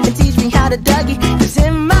so they can teach me how to dougie. 'Cause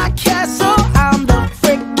in my castle, I'm the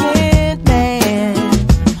freaking man.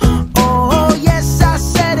 Oh, yes, I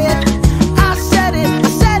said it. I said it. I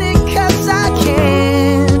said it 'cause I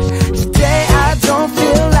can. Today I don't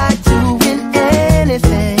feel like doing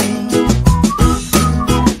anything.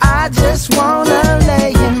 I just wanna lay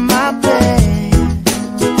in my bed.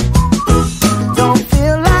 Don't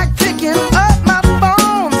feel like picking up my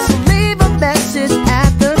phone, so leave a message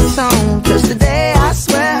at the tone. 'Cause today I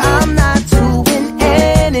swear I'm not doing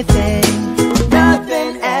anything.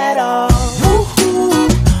 Nothing at all. Woo-hoo,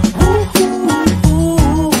 woo-hoo,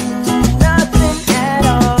 woo. Nothing at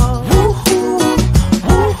all. Woo-hoo,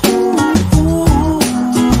 woo-hoo, woo.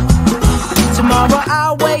 Tomorrow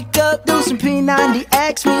I'll wake up, do some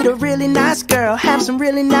P90X, meet a really nice girl, have some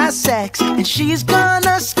really nice sex, and she's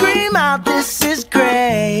gonna scream out, "This is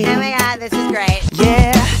great." Oh my god, this is great.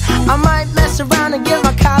 Yeah, I might mess around and get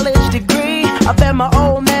my college degree. I bet my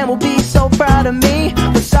old man will be so proud of me.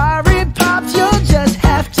 But sorry, Pops, you'll just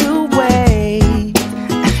have to wait.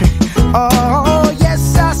 Oh, yes,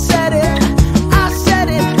 I said it. I said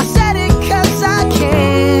it. I said it 'cause I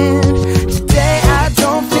can. Today I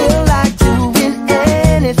don't feel like doing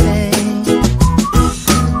anything.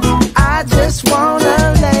 I just wanna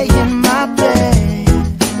lay in my bed.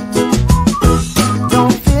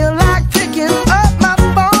 Don't feel like picking up my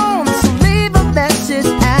phone, so leave a message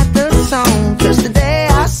at the tone. 'Cause today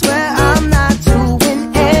I swear I'm not doing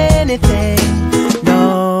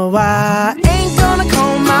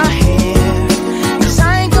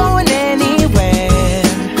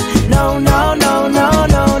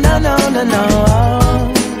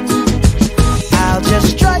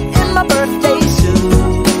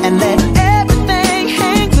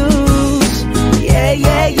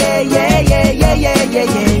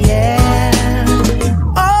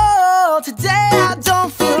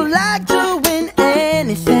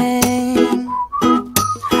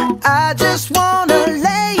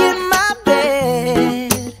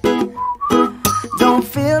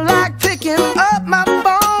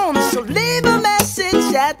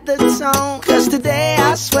at the tone. 'Cause today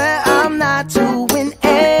I swear I'm not doing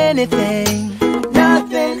anything,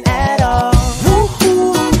 nothing at all.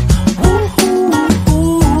 Woo-hoo, woo-hoo,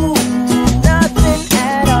 woo-hoo, nothing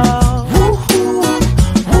at all. Woo-hoo,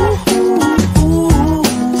 woo-hoo, woo-hoo,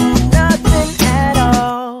 nothing at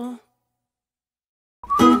all.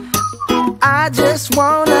 I just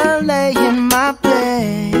wanna lay in my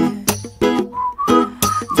bed.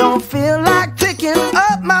 Don't feel like picking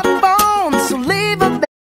up my phone, so leave a bed.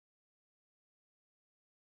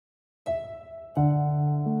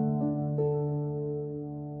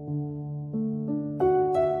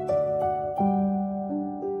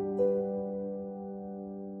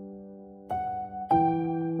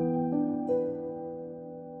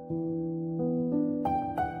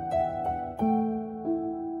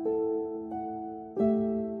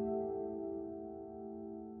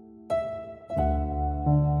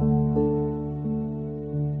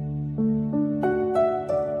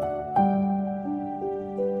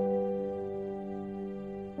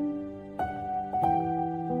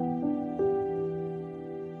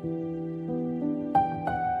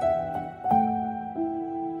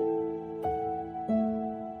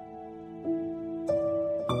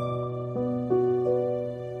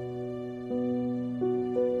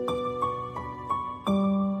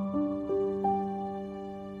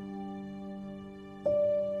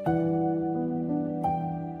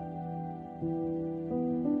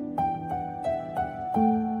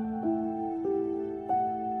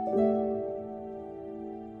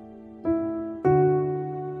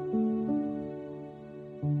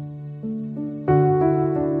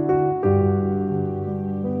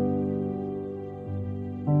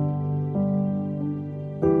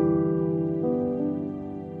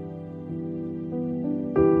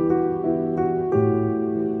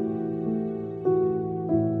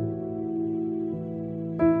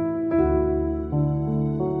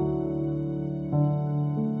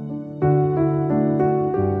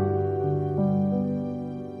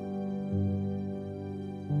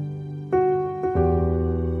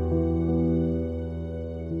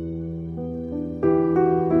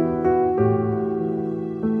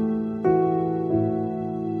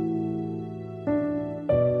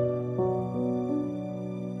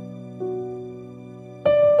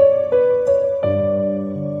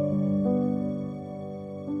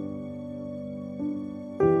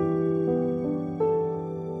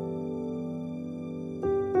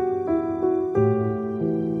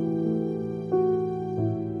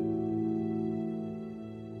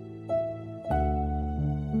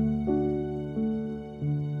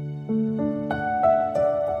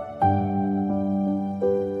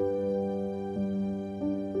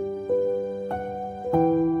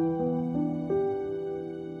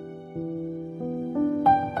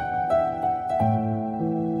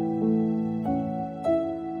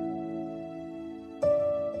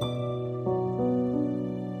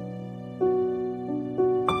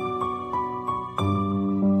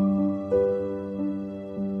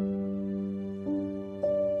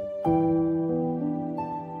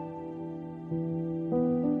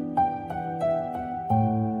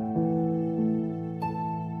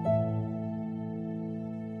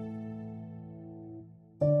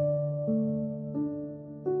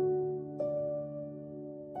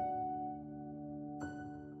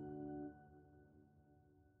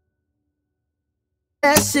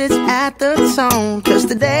 Message at the tone. 'Cause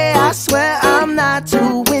today I swear I'm not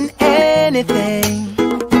doing anything.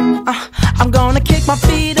 I'm gonna kick my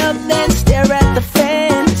feet up, then stare at the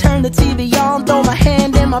fan. Turn the TV on, throw my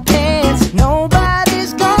hand in my pants.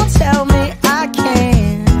 Nobody's gonna tell me I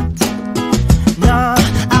can't. Nah,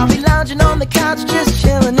 I'll be lounging on the couch, just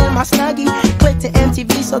chillin' in my Snuggie. Click to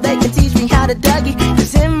MTV so they can teach me how to dougie.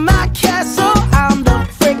 'Cause in my castle I'm the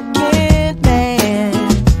freaking man.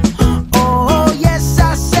 Oh yes,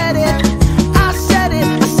 I said it, I said it,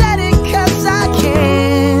 I said it 'cause I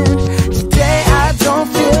can. Today I don't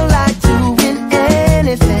feel like doing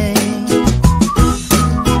anything.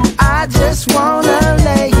 I just wanna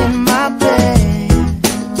lay in my bed.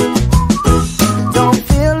 Don't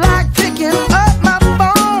feel like picking up my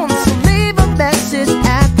phone, so leave a message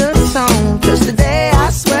at the tone. 'Cause today I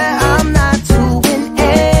swear I'm not doing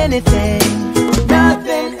anything,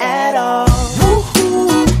 nothing at all.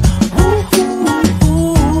 Woo-hoo, woo-hoo,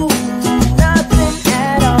 woo-hoo, nothing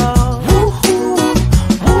at all. Woo-hoo,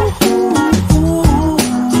 woo-hoo, woo-hoo.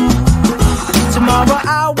 Tomorrow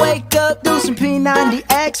I'll wake up, do some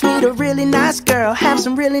P90X, meet a really nice girl, have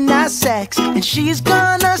some really nice sex, and she's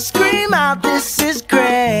gonna scream out, "This is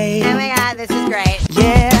great." Oh my god, this is great.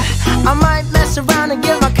 Yeah, I might mess around and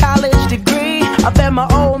get my college degree. I bet my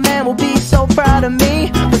old man will be so proud of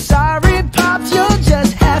me. But sorry, Pops, you'll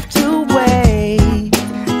just have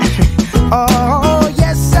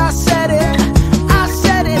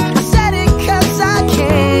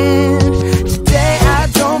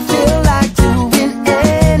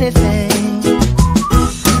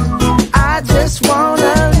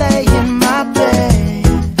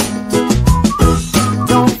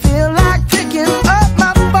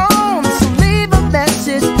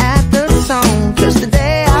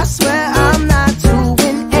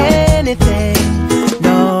anything.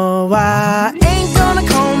 No, I ain't gonna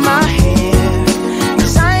comb my hair,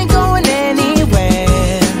 'cause I ain't going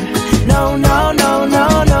anywhere. No, no, no,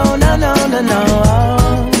 no, no, no, no, no, no.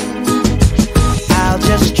 I'll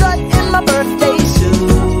just strut in my birthday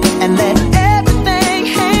suit and let everything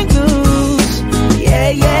hang loose. Yeah,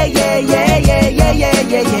 yeah, yeah, yeah, yeah, yeah, yeah,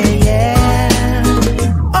 yeah, yeah, yeah.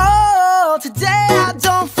 Oh, today I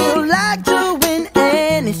don't feel like doing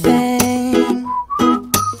anything.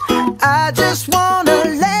 I just wanna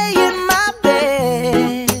lay in my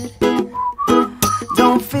bed.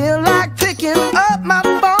 Don't feel like picking up my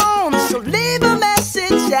phone, so leave a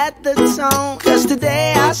message at the tone. 'Cause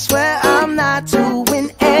today I swear I'm not doing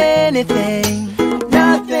anything.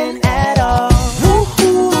 Nothing at all.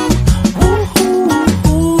 Woo-hoo, woo-hoo,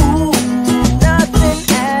 woo-hoo. Nothing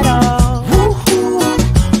at all. Woo-hoo,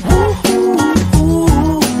 woo-hoo,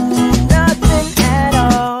 woo-hoo. Nothing at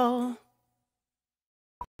all.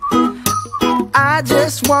 I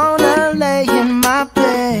just wanna lay in my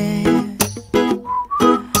bed.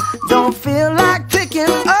 Don't feel like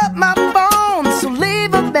picking up my phone, so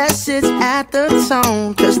leave a message at the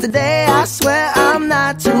tone. 'Cause today I swear I'm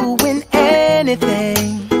not doing anything.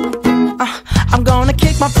 I'm gonna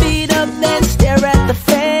kick my feet up, then stare at the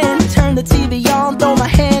fan. Turn the TV on, throw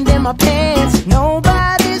my hand in my pants.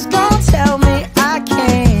 Nobody's gonna tell me I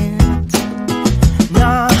can't.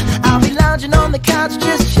 Nah, I'll be lounging on the couch,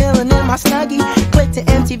 just chillin' in my Snuggie. Click to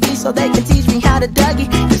MTV so they can teach me how to dougie.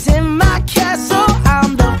 'Cause in my castle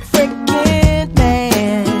I'm the freaking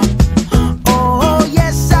man. Oh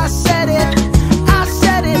yes, I said it, I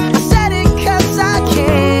said it, I said it 'cause I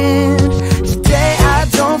can. Today I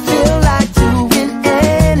don't feel like doing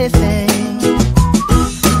anything.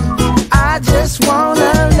 I just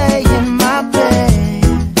wanna lay in my bed.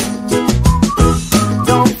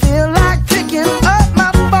 Don't feel like picking up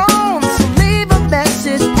my phone, so leave a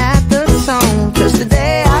message at the tone. 'Cause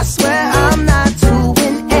today I swear I'm not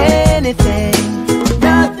doing anything.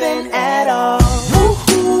 Nothing at all.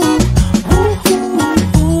 Woo-hoo, woo-hoo,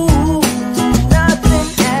 woo-hoo. Nothing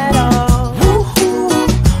at all. Woo-hoo,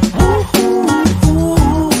 woo-hoo,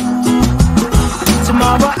 woo-hoo.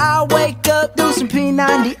 Tomorrow I'll wake up, do some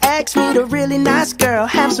P90X, meet a really nice girl,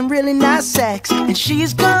 have some really nice sex, and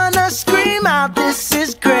she's gonna scream out, "This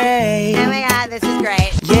is great." Oh my god, this is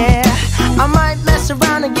great. Yeah, I might mess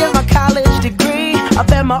around and get my college degree. I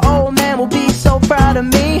bet my old man will be so proud of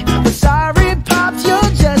me. But sorry, Pops,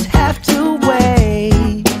 you'll just have to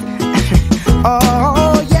wait.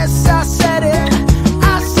 Oh, yes, I said it,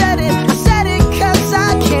 I said it, I said it 'cause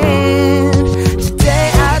I can. Today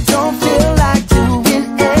I don't feel like doing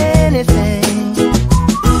anything.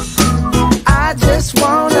 I just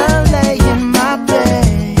wanna lay in my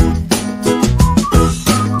bed.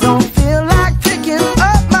 Don't feel like picking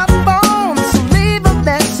up my phone, so leave a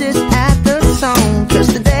message at the tone. 'Cause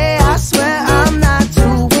today I swear I'm not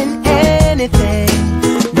doing anything.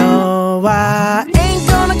 No, I ain't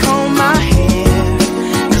gonna comb my hair,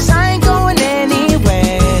 'cause I ain't going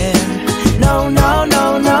anywhere. No, no, no,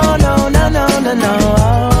 no, no, no, no, no, no.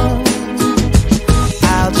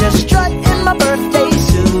 I'll just strut in my birthday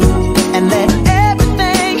suit and let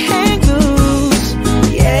everything hang loose.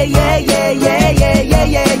 Yeah, yeah, yeah, yeah, yeah, yeah,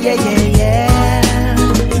 yeah, yeah, yeah, yeah.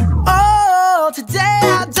 Oh, today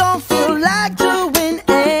I don't feel like doing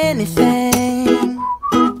anything.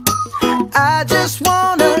 I just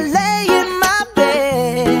wanna lay in my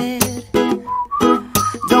bed.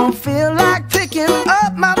 Don't feel like picking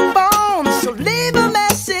up my phone, so leave a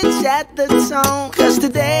message at the tone. 'Cause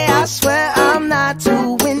today I swear I'm not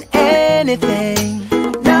doing anything.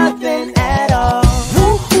 Nothing at all.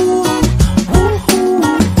 Woo-hoo, woo-hoo,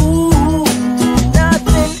 woo-hoo.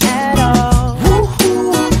 Nothing at all. Woo-hoo,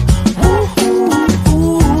 woo-hoo,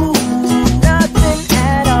 woo-hoo. Nothing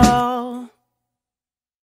at all.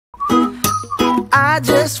 I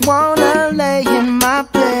just wanna lay in my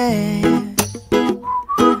bed.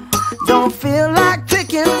 Don't feel like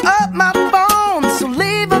picking up my phone, so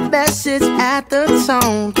leave a message at the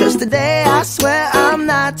tone. 'Cause today I swear I'm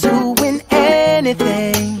not doing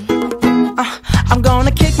anything. I'm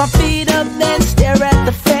gonna kick my feet up, then stare at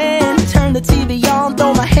the fan. Turn the TV on,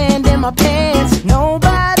 throw my hand in my pants.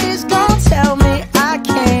 Nobody's gonna tell me I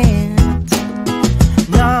can't.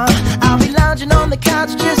 Nah, I'll be lounging on the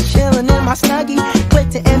couch, just chillin' in my Snuggie. Click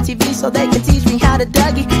to MTV so they can teach me how to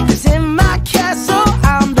dougie. 'Cause in my castle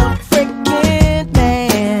I'm the freaking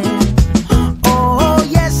man. Oh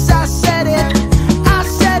yes, I said it, I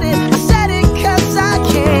said it, I said it 'cause I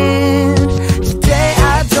can. Today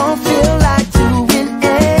I don't feel like doing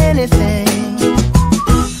anything.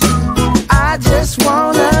 I just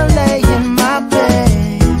wanna lay in my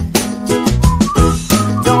bed.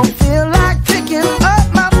 Don't feel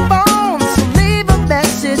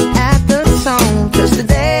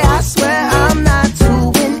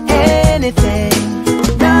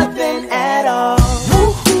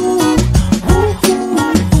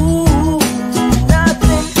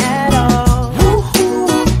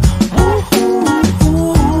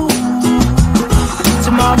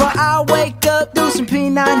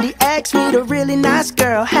ex, meet a really nice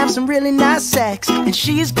girl, have some really nice sex, and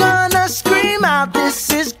she's gonna scream out, this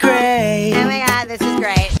is great. Oh my god, this is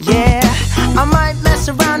great. Yeah, I might mess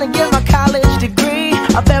around and get my college degree.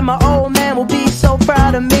 I bet my old man will be so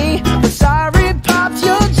proud of me. But sorry, Pops,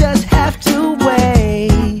 you'll just have to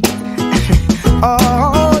wait.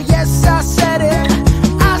 Oh, yes, I said it.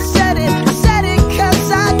 I said it. I said it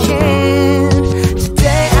 'cause I can.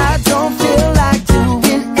 Today I don't feel like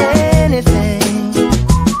doing anything.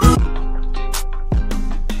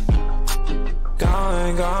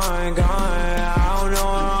 Going, going, going. I don't know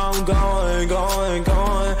where I'm going, going,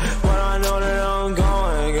 going. But I know that I'm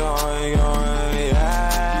going, going, going.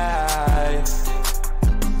 Yeah,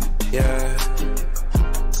 yeah.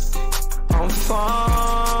 I'm falling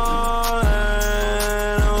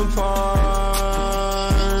apart.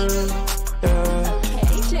 Yeah.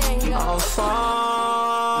 I'm falling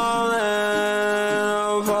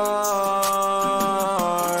apart.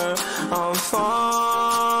 I'm falling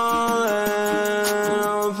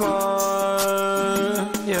apart.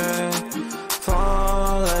 Yeah.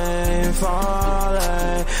 Falling,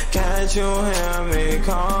 falling. Can't you hear me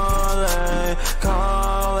calling,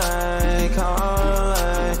 calling,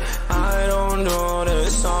 calling? I don't do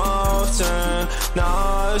this often.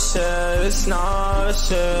 Nauseous,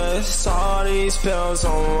 nauseous. All these pills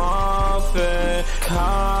I'm off it.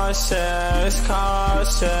 Cautious,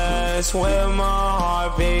 cautious. With my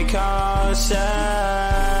heart be cautious.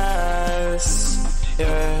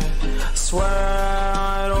 Yeah, swear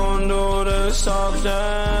I don't do this often.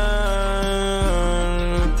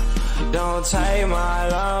 Don't take my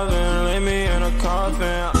love and leave me in a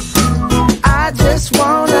coffin. I just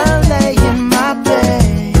wanna lay in my bed.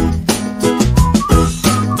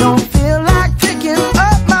 Don't feel like picking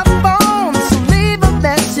up my phone, so leave a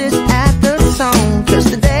message at the tone. 'Cause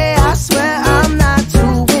today I swear I'm not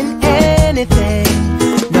doing anything.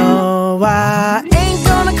 No, I ain't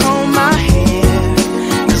gonna comb my hair,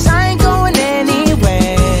 'cause I ain't going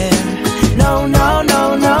anywhere. No, no,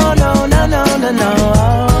 no, no, no, no, no, no, no.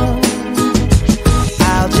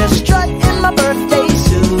 I'll just strut in my birthday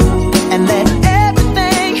suit and let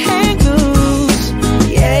everything hang loose.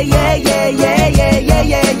 Yeah, yeah, yeah, yeah, yeah, yeah,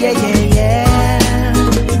 yeah, yeah, yeah, yeah.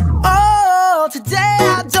 Oh, today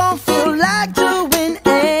I don't feel like doing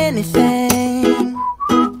anything.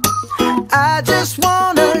 I just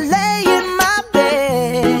wanna lay in my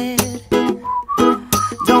bed.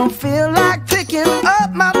 Don't feel like picking up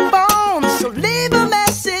my phone, so leave a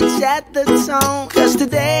message at the tone. 'Cause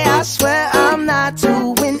today I swear I'm not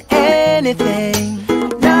doing anything.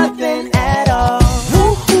 Nothing at all.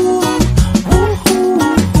 Woo-hoo, woo-hoo,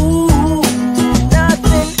 woo-hoo.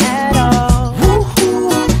 Nothing at all. Woo-hoo,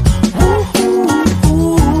 woo-hoo,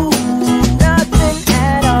 woo-hoo. Nothing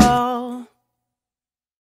at all.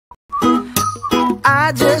 I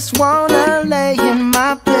just wanna lay in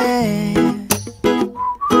my bed.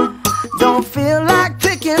 Don't feel like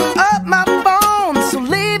picking up my phone, so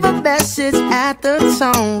leave a message at the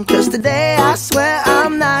tone. 'Cause today I swear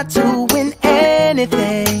I'm not doing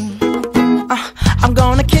anything. I'm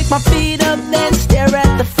gonna kick my feet up, then stare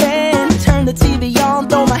at the fan. Turn the TV on,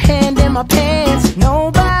 throw my hand in my pants.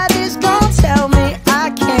 Nobody's gonna tell me I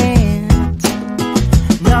can't.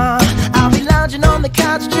 Nah, I'll be lounging on the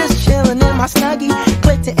couch, just chillin' in my Snuggie.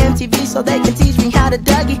 Click to MTV so they can teach me how to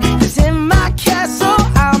dougie. 'Cause in my castle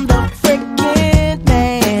I'm the freaking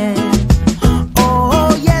man. Oh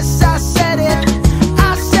yes, I said it.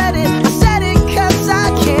 I said it. I said it 'cause I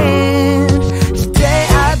can. Today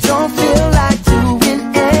I don't feel like doing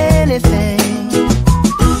anything.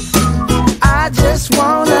 I just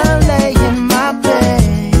wanna lay in my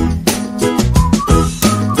bed.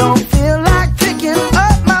 Don't feel like picking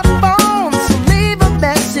up my phone, so leave a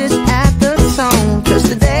message at the tone. 'Cause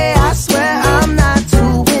today I swear I'm not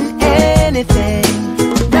doing anything.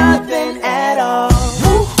 Nothing at all.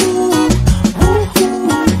 Woo-hoo, woo-hoo,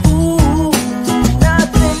 woo-hoo.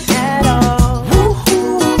 Nothing at all.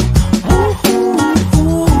 Woo-hoo, woo-hoo,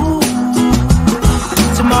 woo-hoo.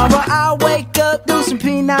 Tomorrow I'll wake up, do some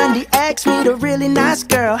P90X, meet a really nice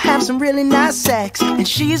girl, have some really nice sex, and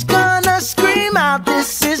she's gonna scream out, this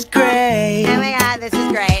is great. Oh my god, this is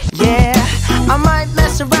great. Yeah, I might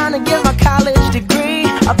mess around and get my college degree.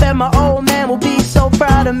 I bet my old man will be so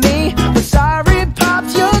proud of me. But sorry,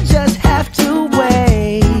 Pops, you'll just have to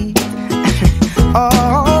wait.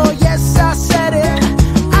 Oh, yes, I said it.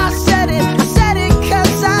 I said it. I said it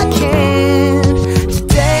 'cause I can.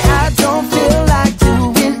 Today I don't feel like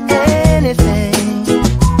doing anything.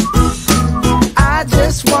 I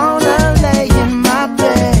just wanna lay in my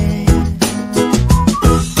bed.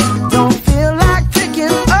 Don't feel like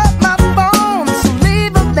picking up my phone, so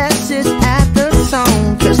leave a message at the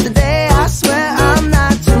tone. 'Cause today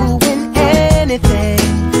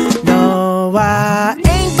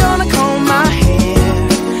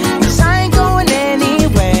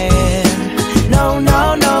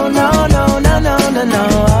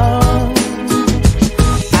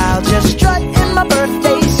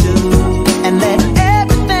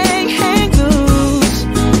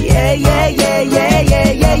yeah, yeah, yeah, yeah,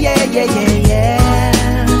 yeah, yeah, yeah, yeah, yeah,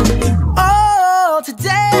 yeah. Oh, today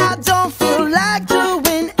I don't feel like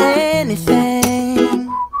doing anything.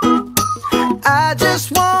 I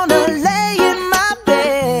just wanna lay in my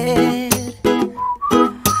bed.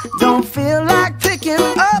 Don't feel like picking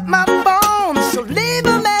up my phone, so leave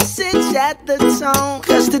a message at the tone.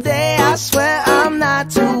 Cause today I swear I'm not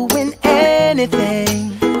doing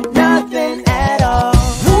anything. Nothing at all.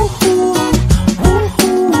 Woo-hoo,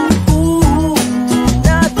 woo-hoo, woo-hoo.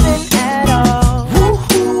 Nothing at all.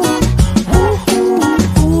 Woo-hoo, woo-hoo,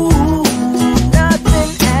 woo-hoo.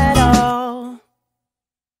 Nothing at all.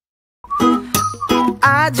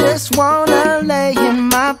 I just wanna lay in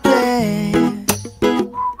my bed.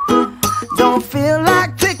 Don't feel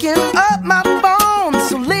like picking up my phone,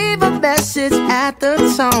 so leave a message at the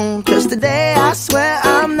tone. Cause today I swear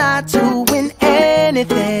I'm not doing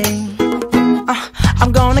anything.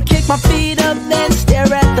 I'm gonna kick my feet up, then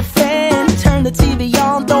stare at the fan. Turn the TV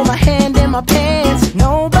on, throw my hand in my pants.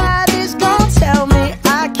 Nobody's gonna tell me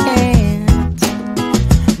I can't.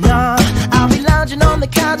 Nah, I'll be lounging on the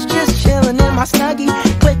couch, just chillin' in my Snuggie.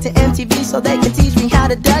 Click to MTV so they can teach me how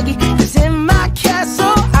to dougie. Cause in my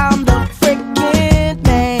castle I'm the freaking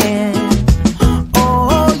man.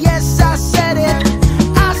 Oh yes, I said it,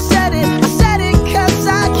 I said it, I said it cause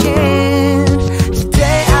I can.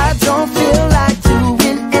 Today I don't feel like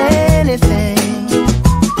doing anything.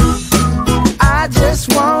 I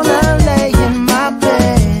just wanna lay in my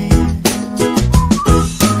bed.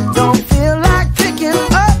 Don't feel like picking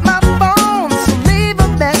up my phone, so leave a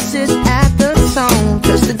message at the tone.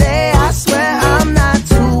 Cause today I swear I'm not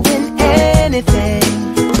doing anything.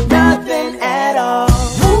 Nothing at all.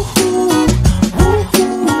 Woo-hoo,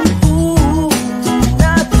 woo-hoo, woo-hoo.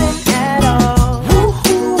 Nothing at all.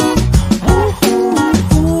 Woo-hoo, woo-hoo,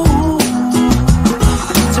 woo-hoo.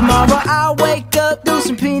 Tomorrow I'll wake up, do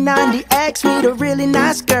some P90X, meet a really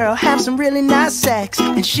nice girl, have some really nice sex,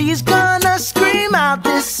 and she's gonna scream out,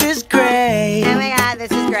 this is great. Oh my god,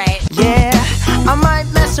 this is great. Yeah, I might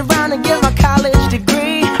mess around and get my college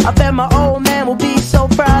degree. I bet my old man will be so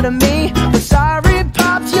proud of me.